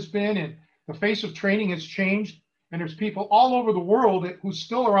COVID has been and the face of training has changed, and there's people all over the world who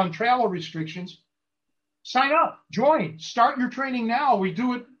still are on travel restrictions. Sign up, join, start your training now. We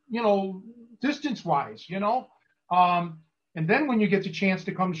do it, distance wise, and then when you get the chance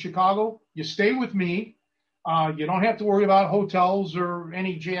to come to Chicago, you stay with me. You don't have to worry about hotels or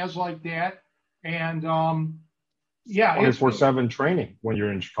any jazz like that. And 24/7 training when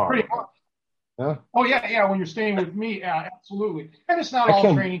you're in Chicago. Pretty much. Yeah. Oh yeah. When you're staying with me, absolutely. And it's not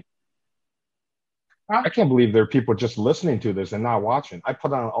all training. I can't believe there are people just listening to this and not watching. I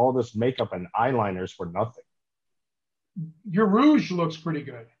put on all this makeup and eyeliners for nothing. Your rouge looks pretty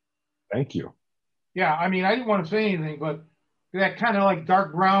good. Thank you. Yeah, I mean, I didn't want to say anything, but that kind of like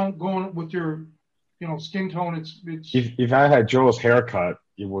dark brown going with your, skin tone, it's. If I had Joe's haircut,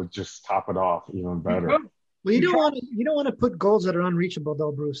 it would just top it off even better. Well, you don't want to put goals that are unreachable,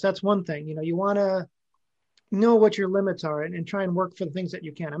 though, Bruce. That's one thing. You want to know what your limits are and try and work for the things that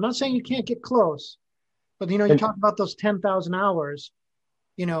you can. I'm not saying you can't get close. But, you talk about those 10,000 hours,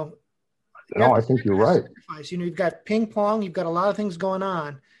 You have No, I to think you're right. sacrifice. You've got ping pong, you've got a lot of things going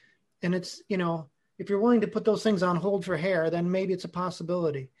on. And it's, if you're willing to put those things on hold for hair, then maybe it's a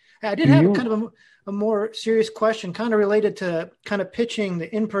possibility. I did Do have you? a more serious question, kind of related to kind of pitching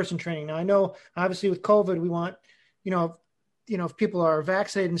the in-person training. Now, I know obviously with COVID, we want, you know, if people are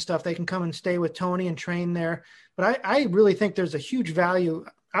vaccinated and stuff, they can come and stay with Tony and train there. But I really think there's a huge value,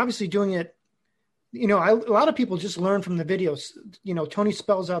 obviously doing it. A lot of people just learn from the videos. Tony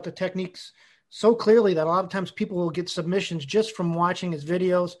spells out the techniques so clearly that a lot of times people will get submissions just from watching his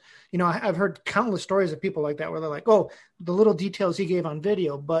videos. I've heard countless stories of people like that where they're like, oh, the little details he gave on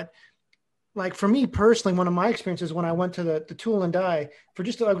video. But like for me personally, one of my experiences when I went to the Tool and Die for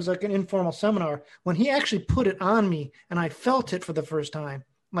it was like an informal seminar, when he actually put it on me and I felt it for the first time,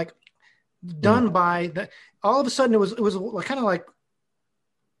 like done by all of a sudden it was kind of like,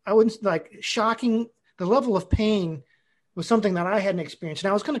 I wouldn't like shocking. The level of pain was something that I hadn't experienced.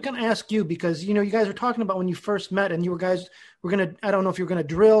 And I was going to kind of ask you because, you guys were talking about when you first met and you guys were going to, I don't know if you're going to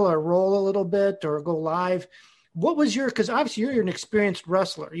drill or roll a little bit or go live. What was because obviously you're an experienced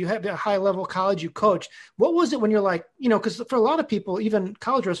wrestler. You have a high level college you coach. What was it when you're like, because for a lot of people, even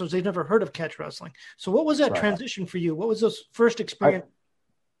college wrestlers, they've never heard of catch wrestling. So what was that transition for you? What was those first experience?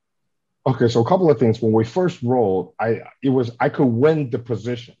 Okay, so a couple of things. When we first rolled, I could win the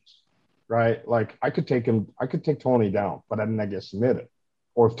positions, right? Like I could take Tony down, but then I get submitted.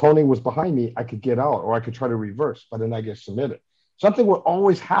 Or if Tony was behind me, I could get out, or I could try to reverse, but then I get submitted. Something would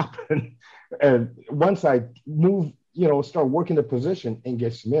always happen, and once I move, start working the position and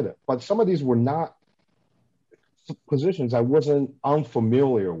get submitted. But some of these were not positions I wasn't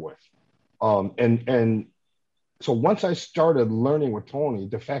unfamiliar with, and so once I started learning with Tony,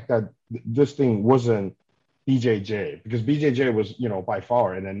 the fact that this thing wasn't BJJ, because BJJ was, by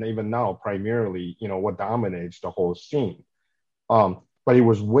far, and then even now, primarily, what dominates the whole scene. But it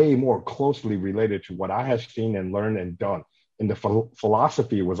was way more closely related to what I had seen and learned and done. And the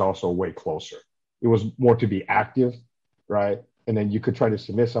philosophy was also way closer. It was more to be active, right? And then you could try to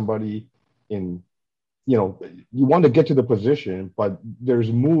submit somebody in, you want to get to the position, but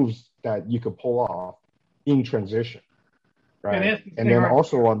there's moves that you could pull off in transition, right? And then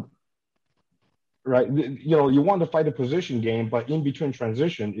also on, right, you want to fight a position game, but in between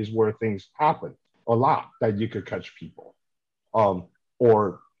transition is where things happen a lot that you could catch people,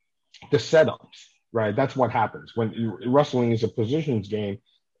 or the setups, right? That's what happens when wrestling is a positions game,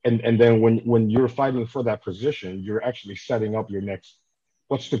 and then when you're fighting for that position, you're actually setting up your next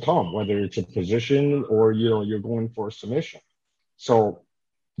what's to come, whether it's a position or you're going for a submission. So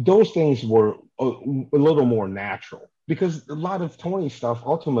those things were a little more natural because a lot of Tony stuff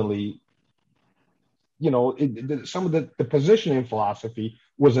ultimately, some of the positioning philosophy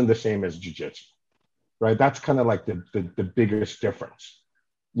wasn't the same as jiu-jitsu, right? That's kind of like the biggest difference,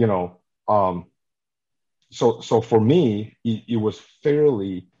 So for me, it was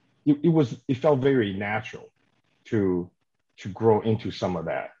it felt very natural to grow into some of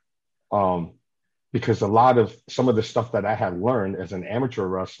that. Because some of the stuff that I had learned as an amateur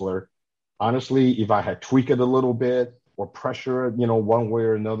wrestler, honestly, if I had tweaked it a little bit or pressure it, one way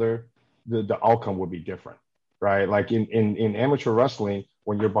or another, the outcome would be different, right? Like in amateur wrestling,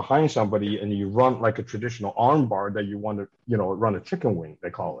 when you're behind somebody and you run like a traditional arm bar that you want to, run a chicken wing,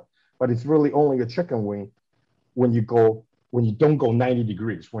 they call it, but it's really only a chicken wing when you don't go 90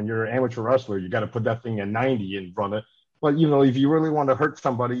 degrees. When you're an amateur wrestler, you got to put that thing at 90 and run it. But, if you really want to hurt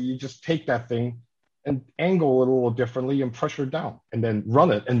somebody, you just take that thing and angle it a little differently and pressure down and then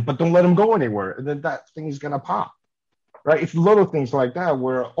run it. But don't let them go anywhere. And then that thing is going to pop, right? It's little things like that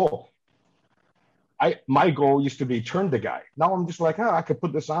where, my goal used to be turn the guy. Now I'm just like, I could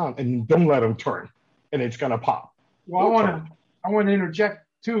put this on and don't let him turn and it's going to pop. Well, I want to interject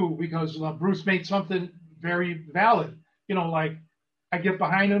too, because Bruce made something very valid. Like I get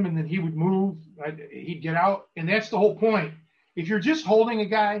behind him and then he would move, he'd get out. And that's the whole point. If you're just holding a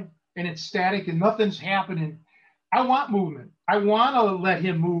guy and it's static and nothing's happening, I want movement. I want to let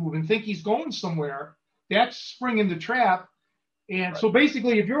him move and think he's going somewhere. That's springing the trap. And so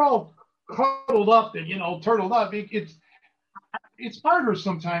basically, if you're all cuddled up and, turtled up, it's harder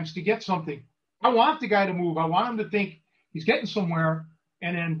sometimes to get something. I want the guy to move. I want him to think he's getting somewhere,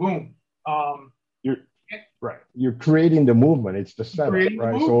 and then boom. You're creating the movement. It's the setup,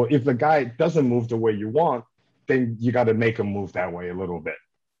 right? So if the guy doesn't move the way you want, then you got to make him move that way a little bit.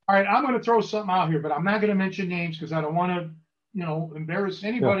 All right, I'm going to throw something out here, but I'm not going to mention names because I don't want to, embarrass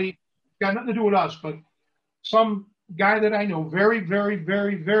anybody. Yeah. It's got nothing to do with us, but some guy that I know, very, very,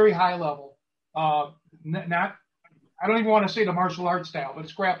 very, very high level. I don't even want to say the martial arts style, but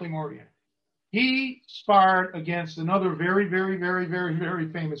it's grappling oriented. He sparred against another very, very, very, very, very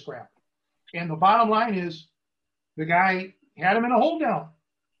famous grappler. And the bottom line is the guy had him in a hold down.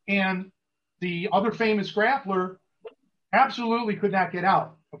 And the other famous grappler absolutely could not get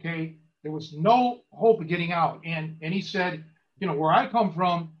out. Okay. There was no hope of getting out. And he said, where I come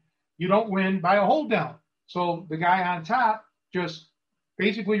from, you don't win by a hold down. So the guy on top just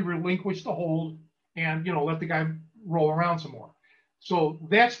basically relinquished the hold and, let the guy roll around some more. So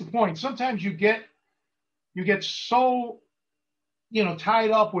that's the point. Sometimes you get so,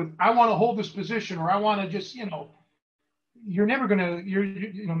 tied up with, I want to hold this position, or I want to just, you're never going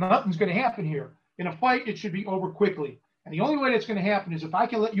to, nothing's going to happen here. In a fight, it should be over quickly. And the only way that's going to happen is if I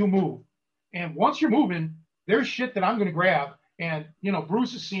can let you move. And once you're moving, there's shit that I'm going to grab. And,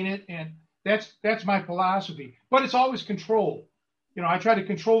 Bruce has seen it, and that's my philosophy. But it's always control. I try to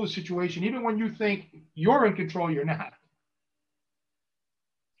control the situation. Even when you think you're in control, you're not.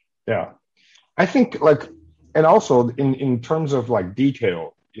 Yeah. I think and also in terms of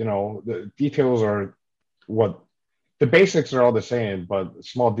detail, the details are the basics are all the same, but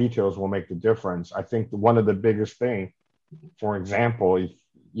small details will make the difference. I think one of the biggest thing, for example, if,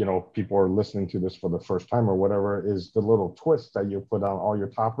 people are listening to this for the first time or whatever, is the little twist that you put on all your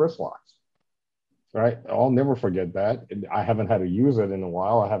top wrist locks, right? I'll never forget that. I haven't had to use it in a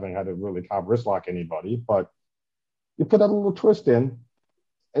while. I haven't had to really top wrist lock anybody, but you put that little twist in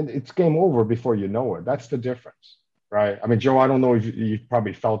and it's game over before you know it. That's the difference, right? I mean, Joe, I don't know if you've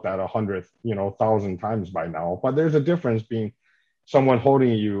probably felt that 1,000 times by now, but there's a difference being someone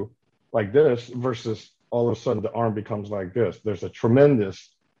holding you like this versus all of a sudden the arm becomes like this. There's a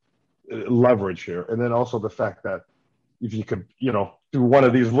tremendous leverage here. And then also the fact that if you could, do one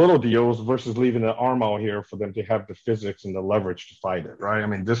of these little deals versus leaving the arm out here for them to have the physics and the leverage to fight it, right? I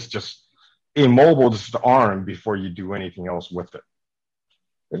mean, this just immobiles the arm before you do anything else with it.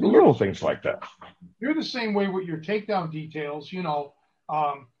 There's little things like that. You're the same way with your takedown details. You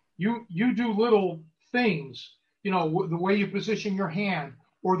do little things, the way you position your hand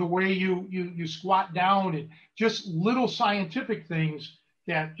or the way you squat down, and just little scientific things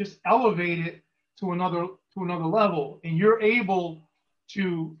that just elevate it to another level. And you're able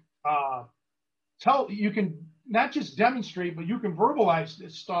to you can not just demonstrate, but you can verbalize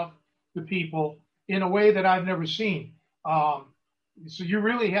this stuff to people in a way that I've never seen. So you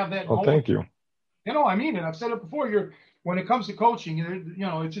really have that. Oh, thank you. I mean it. I've said it before. When it comes to coaching,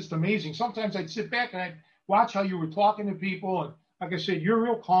 it's just amazing. Sometimes I'd sit back and I'd watch how you were talking to people, and like I said, you're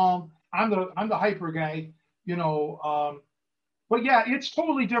real calm. I'm the hyper guy, but yeah, it's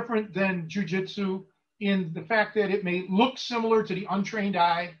totally different than jiu-jitsu in the fact that it may look similar to the untrained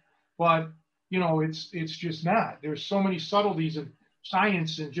eye, but it's just not. There's so many subtleties in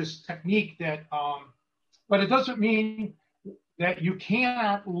science and just technique that, but it doesn't mean that you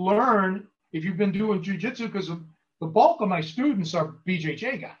cannot learn if you've been doing jiu-jitsu, because the bulk of my students are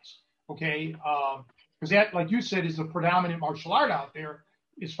BJJ guys, okay? Because that, like you said, is the predominant martial art out there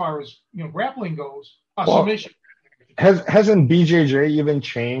as far as, grappling goes. Submission. Hasn't BJJ even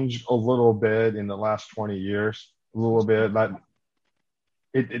changed a little bit in the last 20 years? A little bit.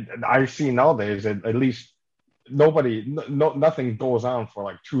 I see nowadays at least nothing goes on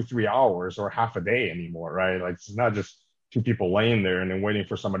for 2-3 hours or half a day anymore, right? It's not just two people laying there and then waiting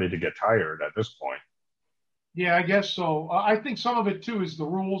for somebody to get tired at this point. Yeah, I guess so. I think some of it too is the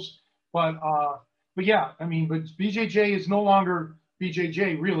rules, but yeah, I mean, but BJJ is no longer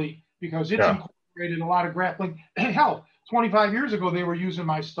BJJ really, because it's incorporated a lot of grappling. Hell, 25 years ago they were using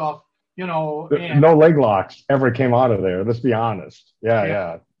my stuff, and no leg locks ever came out of there. Let's be honest.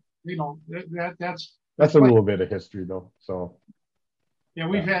 Yeah. That's a little bit of history though. So yeah,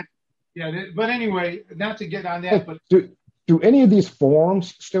 we've had. Yeah, but anyway, not to get on that, but do any of these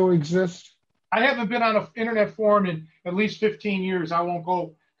forums still exist? I haven't been on an internet forum in at least 15 years. I won't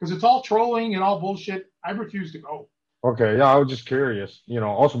go because it's all trolling and all bullshit. I refuse to go. Okay, yeah, I was just curious,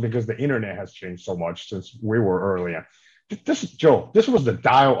 also because the internet has changed so much since we were early on. This was the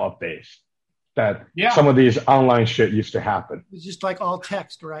dial-up days that some of these online shit used to happen. It's just all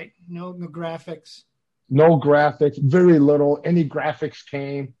text, right? No graphics. No graphics, very little. Any graphics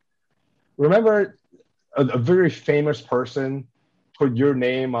came. Remember a very famous person put your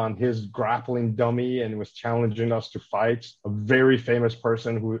name on his grappling dummy and was challenging us to fights? A very famous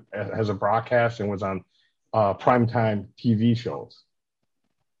person who has a broadcast and was on primetime TV shows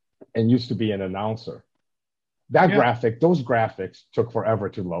and used to be an announcer. Those graphics took forever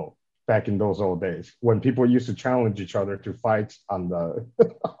to load back in those old days when people used to challenge each other to fights on the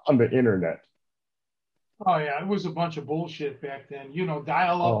on the internet. Oh yeah, it was a bunch of bullshit back then.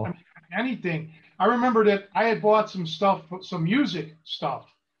 Dial up, I mean, anything. I remember that I had bought some stuff, some music stuff,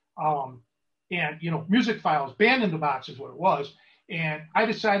 and music files, Band in the Box is what it was. And I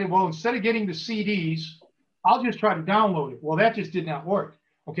decided, well, instead of getting the CDs, I'll just try to download it. Well, that just did not work.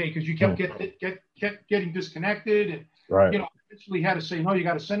 Okay, because you kept getting disconnected, and Right. eventually had to say, no, you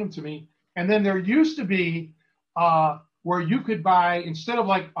got to send them to me. And then there used to be where you could buy, instead of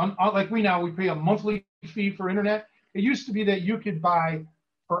like we pay a monthly fee for internet. It used to be that you could buy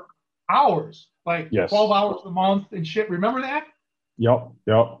for hours, like Yes. 12 hours a month and shit. Remember that? Yep.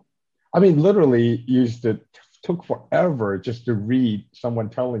 I mean, literally, took forever just to read someone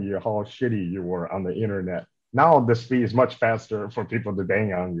telling you how shitty you were on the internet. Now the speed is much faster for people to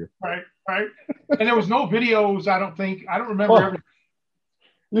bang on you. Right. And there was no videos, I don't think. I don't remember everything.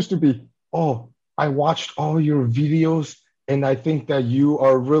 Used to be, I watched all your videos and I think that you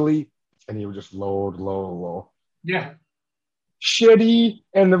are really, and you would just load. Yeah. Shitty.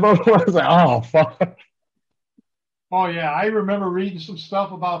 And the vote was like, oh, fuck. Oh, yeah. I remember reading some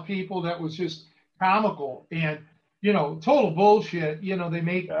stuff about people that was just comical and, total bullshit. They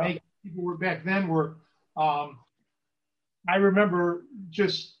make people were back then were, I remember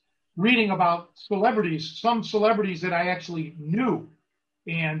just reading about celebrities, some celebrities that I actually knew,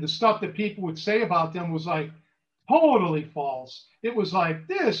 and the stuff that people would say about them was like totally false. It was like,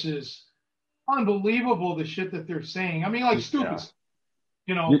 this is unbelievable, the shit that they're saying. I mean, like stupid.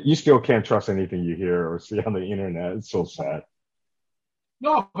 You still can't trust anything you hear or see on the internet. It's so sad.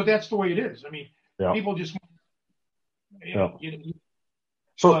 No, but that's the way it is. I mean, people just.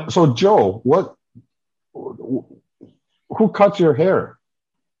 So Joe, who cuts your hair?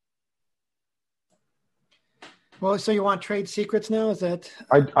 Well, so you want trade secrets now? Is that?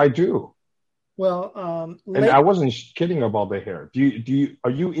 I do. Well, and I wasn't kidding about the hair.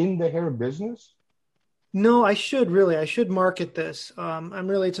 Are you in the hair business? No, I should market this.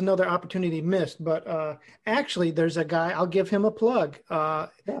 It's another opportunity missed, but actually there's a guy, I'll give him a plug.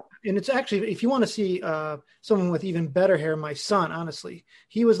 And it's actually, if you want to see someone with even better hair, my son, honestly,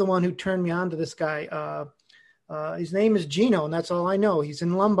 he was the one who turned me on to this guy. His name is Gino, and that's all I know. He's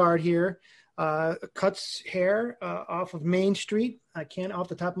in Lombard here, cuts hair off of Main Street. I can't off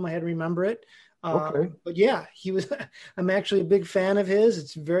the top of my head remember it. Okay. But yeah, I'm actually a big fan of his.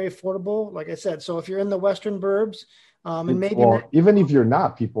 It's very affordable, like I said. So if you're in the Western burbs, and maybe even if you're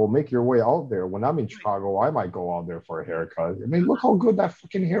not, people make your way out there. When I'm in Chicago, I might go out there for a haircut. I mean, look how good that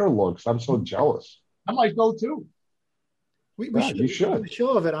fucking hair looks. I'm so jealous. I might go too. We should do a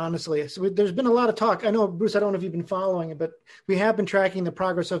show of it, honestly. So there's been a lot of talk. I know, Bruce, I don't know if you've been following it, but we have been tracking the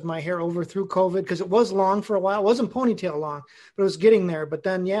progress of my hair over through COVID because it was long for a while. It wasn't ponytail long, but it was getting there. But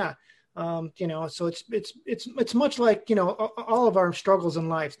then, so it's much like, all of our struggles in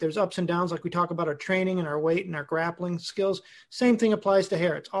life. There's ups and downs, like we talk about our training and our weight and our grappling skills. Same thing applies to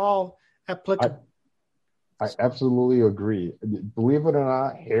hair. It's all applicable. I absolutely agree. Believe it or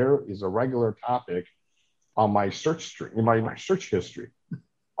not, hair is a regular topic on my search string, in my search history.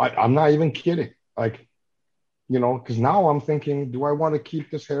 I'm not even kidding. Because now I'm thinking, do I want to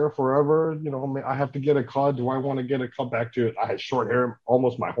keep this hair forever? I have to get a cut. Do I want to get a cut back to it? I had short hair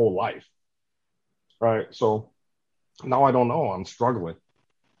almost my whole life. Right. So now I don't know. I'm struggling.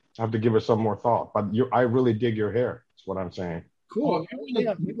 I have to give it some more thought. But I really dig your hair. That's what I'm saying. Cool.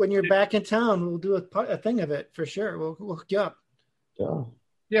 Yeah. When you're back in town, we'll do a thing of it for sure. We'll hook you up. Yeah.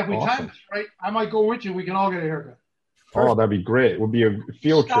 Yeah, if we time it right, I might go with you. We can all get a haircut. Oh, that'd be great. It would be a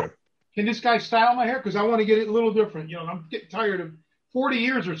field trip. Can this guy style my hair? Because I want to get it a little different. I'm getting tired of 40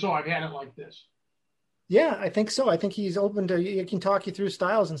 years or so I've had it like this. Yeah, I think so. I think he's open to, he can talk you through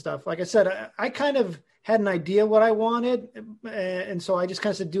styles and stuff. Like I said, I kind of had an idea what I wanted. And so I just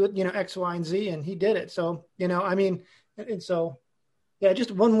kind of said, do it, X, Y, and Z. And he did it. So,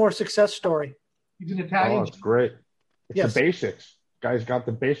 just one more success story. He's an Italian. Oh, it's great. It's the basics. Guy's got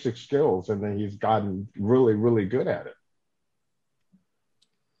the basic skills, and then he's gotten really, really good at it.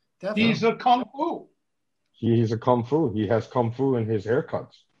 Definitely. He's a kung fu. He's a kung fu. He has kung fu in his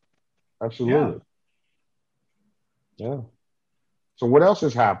haircuts. Absolutely. Yeah. So what else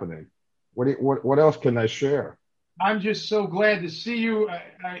is happening? What else can I share? I'm just so glad to see you.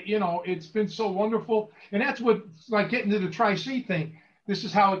 It's been so wonderful. And that's what, like getting to the Tri-C thing. This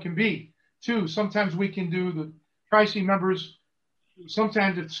is how it can be, too. Sometimes we can do the Tri-C members.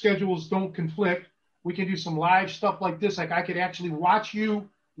 Sometimes if schedules don't conflict, we can do some live stuff like this. Like I could actually watch you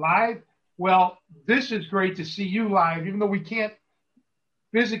live. Well, this is great to see you live, even though we can't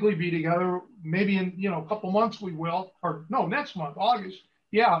physically be together. Maybe in a couple months we will, or no, next month, August.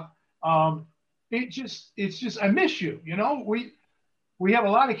 Yeah. It's just I miss you. We have a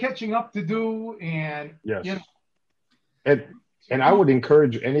lot of catching up to do, and yes. And I would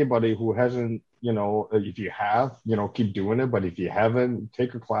encourage anybody who hasn't, if you have, keep doing it. But if you haven't,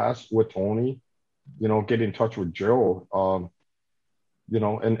 take a class with Tony, get in touch with Joe.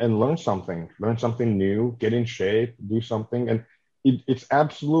 and learn something new, get in shape, do something. And it's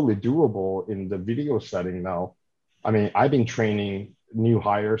absolutely doable in the video setting now. I mean, I've been training new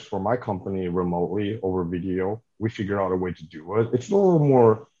hires for my company remotely over video. We figure out a way to do it. It's a little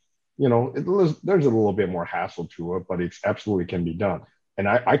more, there's a little bit more hassle to it, but it's absolutely can be done. And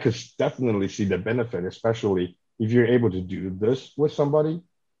I could definitely see the benefit, especially if you're able to do this with somebody,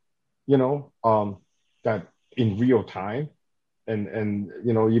 that in real time, and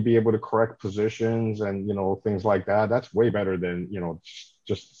you'd be able to correct positions and things like that. That's way better than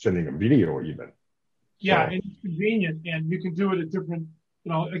just sending a video even. Yeah, So, and it's convenient, and you can do it at different,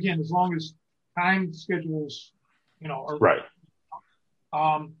 again, as long as time schedules, are right.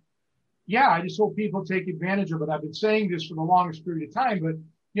 Yeah, I just hope people take advantage of it. I've been saying this for the longest period of time, but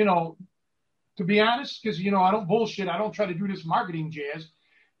to be honest, because I don't bullshit. I don't try to do this marketing jazz.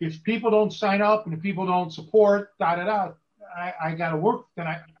 If people don't sign up and if people don't support, I got to work. Then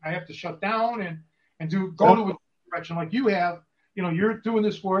I have to shut down and go to a direction like you have. You're doing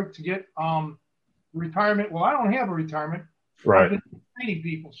this work to get retirement. Well, I don't have a retirement. Right. I've been training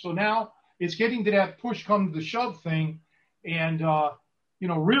people, so now it's getting to that push come to the shove thing, and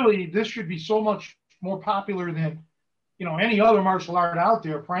really this should be so much more popular than any other martial art out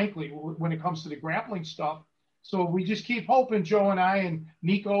there, frankly, when it comes to the grappling stuff. So we just keep hoping, Joe and I and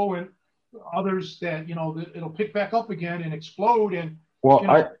Nico and others, that that it'll pick back up again and explode. And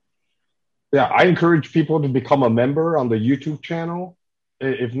I encourage people to become a member on the YouTube channel.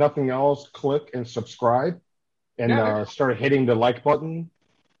 If nothing else, click and subscribe and start hitting the like button.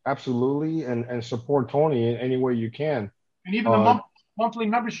 Absolutely, and support Tony in any way you can. And even the monthly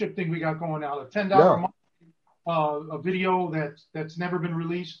membership thing we got going out, a $10 a month, a video that's never been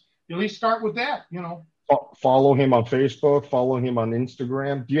released. You at least start with that, Follow him on Facebook. Follow him on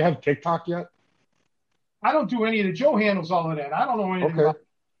Instagram. Do you have TikTok yet? I don't do any of the Joe handles all of that. I don't know anything about it.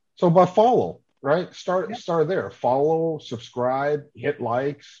 So, but follow, right? Start there. Follow, subscribe, hit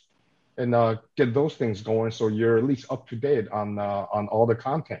likes, and get those things going so you're at least up to date on all the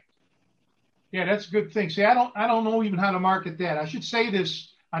content. Yeah, that's a good thing. See, I don't know even how to market that. I should say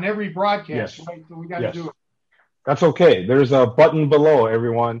this on every broadcast, right? So we got to do it. That's okay. There's a button below,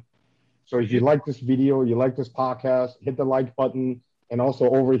 everyone. So if you like this video, you like this podcast, hit the like button. And also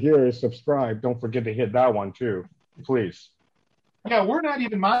over here is subscribe. Don't forget to hit that one too, please. Yeah, we're not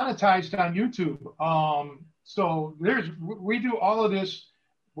even monetized on YouTube. So we do all of this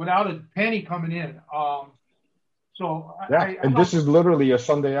without a penny coming in. And this is literally a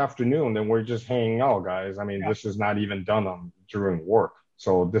Sunday afternoon and we're just hanging out, guys. I mean, This is not even done during work.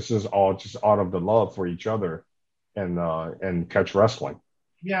 So this is all just out of the love for each other and catch wrestling.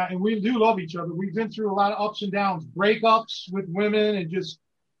 Yeah, and we do love each other. We've been through a lot of ups and downs, breakups with women and just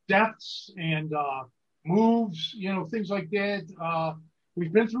deaths and moves, things like that.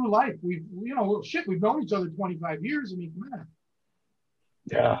 We've been through life. We've known each other 25 years. I mean, come on.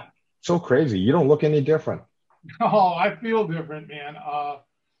 Yeah, so crazy. You don't look any different. Oh, I feel different, man.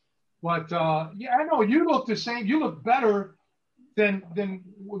 But I know you look the same. You look better than the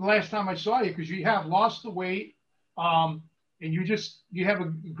last time I saw you because you have lost the weight. And you have a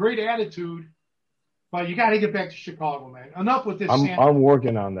great attitude, but you got to get back to Chicago, man. Enough with this. I'm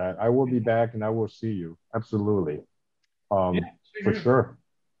working on that. I will be back and I will see you. Absolutely. For sure.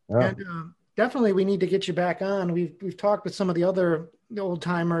 Yeah. And definitely we need to get you back on. We've talked with some of the other old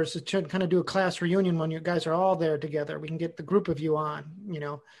timers to kind of do a class reunion when you guys are all there together. We can get the group of you on,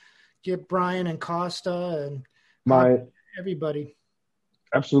 get Brian and Costa and everybody.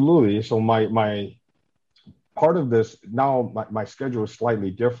 Absolutely. So my part of this now, my schedule is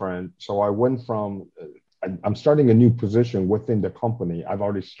slightly different. So I went from, I'm starting a new position within the company. I've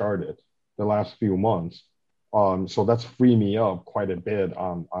already started the last few months. So that's freed me up quite a bit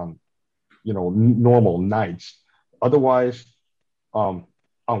on normal nights. Otherwise, on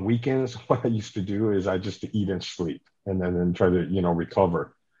weekends, what I used to do is I just eat and sleep and then try to,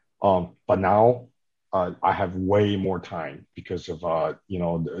 recover. But now I have way more time because of,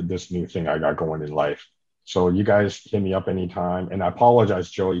 this new thing I got going in life. So you guys hit me up anytime. And I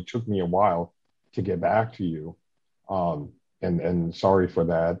apologize, Joe. It took me a while to get back to you. And sorry for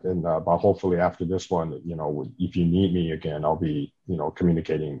that. And but hopefully after this one, if you need me again, I'll be,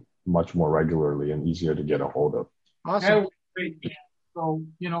 communicating much more regularly and easier to get a hold of. Awesome. Great. So,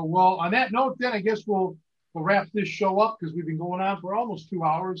 well, on that note, then I guess we'll wrap this show up because we've been going on for almost 2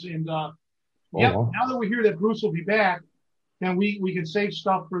 hours. And now that we hear that Bruce will be back, then we can save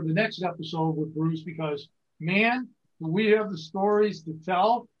stuff for the next episode with Bruce because, man, we have the stories to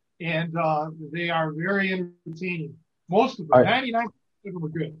tell, and they are very entertaining. Most of them, 99% of them are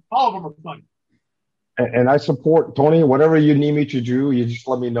good. All of them are funny. And I support Tony. Whatever you need me to do, you just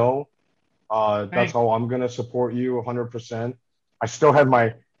let me know. That's Thanks. how I'm gonna support you 100%. I still have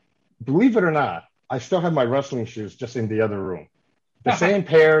my, believe it or not, I still have my wrestling shoes just in the other room. The same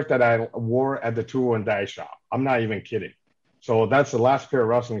pair that I wore at the Tool and Die shop. I'm not even kidding. So that's the last pair of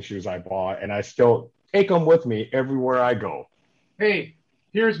wrestling shoes I bought, and I still take them with me everywhere I go. Hey,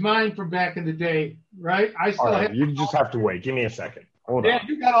 here's mine from back in the day, right? I All still have. right, you just have to wait. Give me a second. Hold Yeah, on.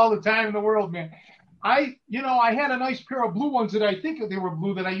 you got all the time in the world, man. I had a nice pair of blue ones that I think they were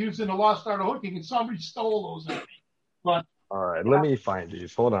blue that I used in the Lost Art of Hooking, and somebody stole those. But All right, let me find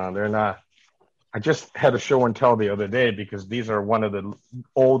these. Hold on. They're not. I just had a show and tell the other day because these are one of the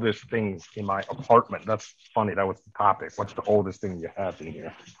oldest things in my apartment. That's funny. That was the topic. What's the oldest thing you have in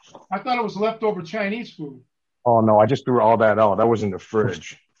here? I thought it was leftover Chinese food. Oh no, I just threw all that out. That was in the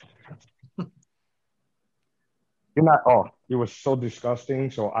fridge. You're not. Oh, it was so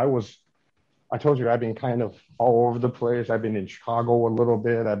disgusting. I told you I've been kind of all over the place. I've been in Chicago a little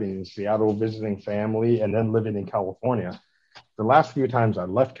bit. I've been in Seattle visiting family and then living in California. The last few times I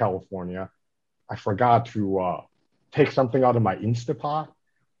left California, I forgot to take something out of my Instapot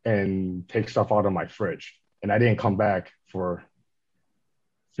and take stuff out of my fridge. And I didn't come back for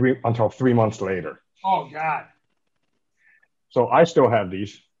until 3 months later. Oh God. So I still have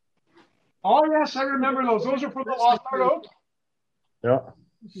these. Oh yes, I remember those. Those are from the Lost Art of Hooking. Yeah.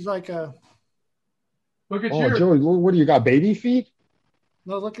 This is like a. Look at Oh, yours. Joey, what do you got? Baby feet?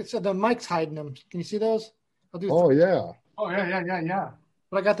 No, look, it's the Mike's hiding them. Can you see those? I'll do. Oh yeah. Oh yeah.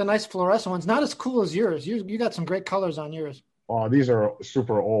 But I got the nice fluorescent ones. Not as cool as yours. You got some great colors on yours. Oh, these are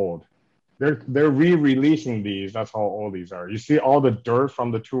super old. They're re-releasing these. That's how old these are. You see all the dirt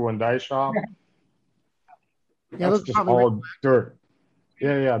from the Tool and Die shop? Yeah, That's those just probably all dirt.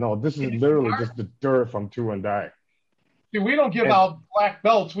 Yeah. No, this is literally just the dirt from Tool and Die. See, we don't give out black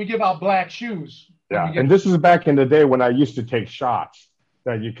belts. We give out black shoes. Yeah, and this is back in the day when I used to take shots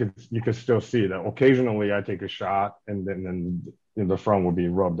that you could still see that occasionally I take a shot and then in the front would be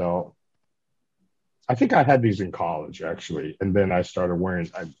rubbed out. I think I had these in college actually, and then I started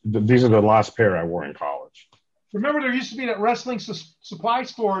wearing. These are the last pair I wore in college. Remember, there used to be that wrestling supply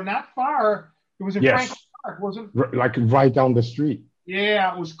store not far. It was in Yes, Franklin Park, wasn't it? like right down the street.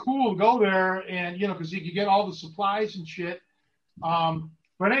 Yeah, it was cool to go there, and because you could get all the supplies and shit.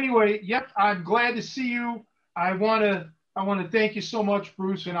 But anyway, yep, I'm glad to see you. I want to thank you so much,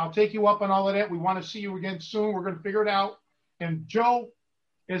 Bruce, and I'll take you up on all of that. We want to see you again soon. We're going to figure it out. And Joe,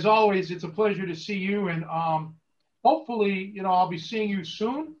 as always, it's a pleasure to see you. And hopefully, I'll be seeing you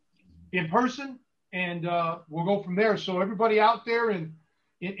soon in person, and we'll go from there. So everybody out there in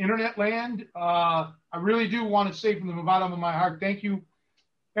internet land, I really do want to say from the bottom of my heart, thank you,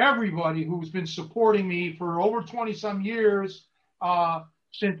 everybody who's been supporting me for over 20 some years.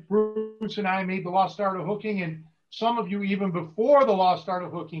 Since Bruce and I made the Lost Art of Hooking, and some of you even before the Lost Art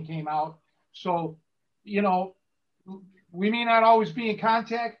of Hooking came out. So, we may not always be in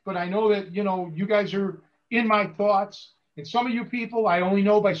contact, but I know that, you guys are in my thoughts. And some of you people I only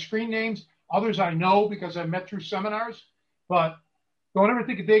know by screen names. Others I know because I've met through seminars. But don't ever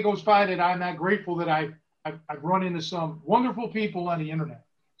think a day goes by that I'm not grateful that I've run into some wonderful people on the internet.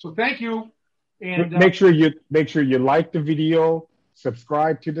 So thank you. And make sure you like the video.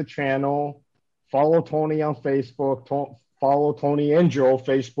 Subscribe to the channel, follow Tony on Facebook, follow Tony and Joe,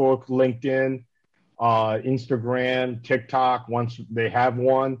 Facebook, LinkedIn, Instagram, TikTok, once they have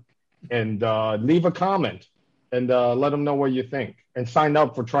one, and leave a comment and let them know what you think, and sign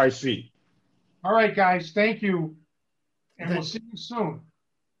up for Tri-C. All right, guys, thank you, and we'll see you soon.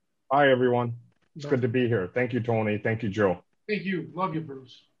 Bye, everyone. It's good to be here. Thank you, Tony. Thank you, Joe. Thank you. Love you,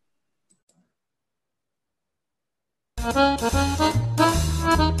 Bruce.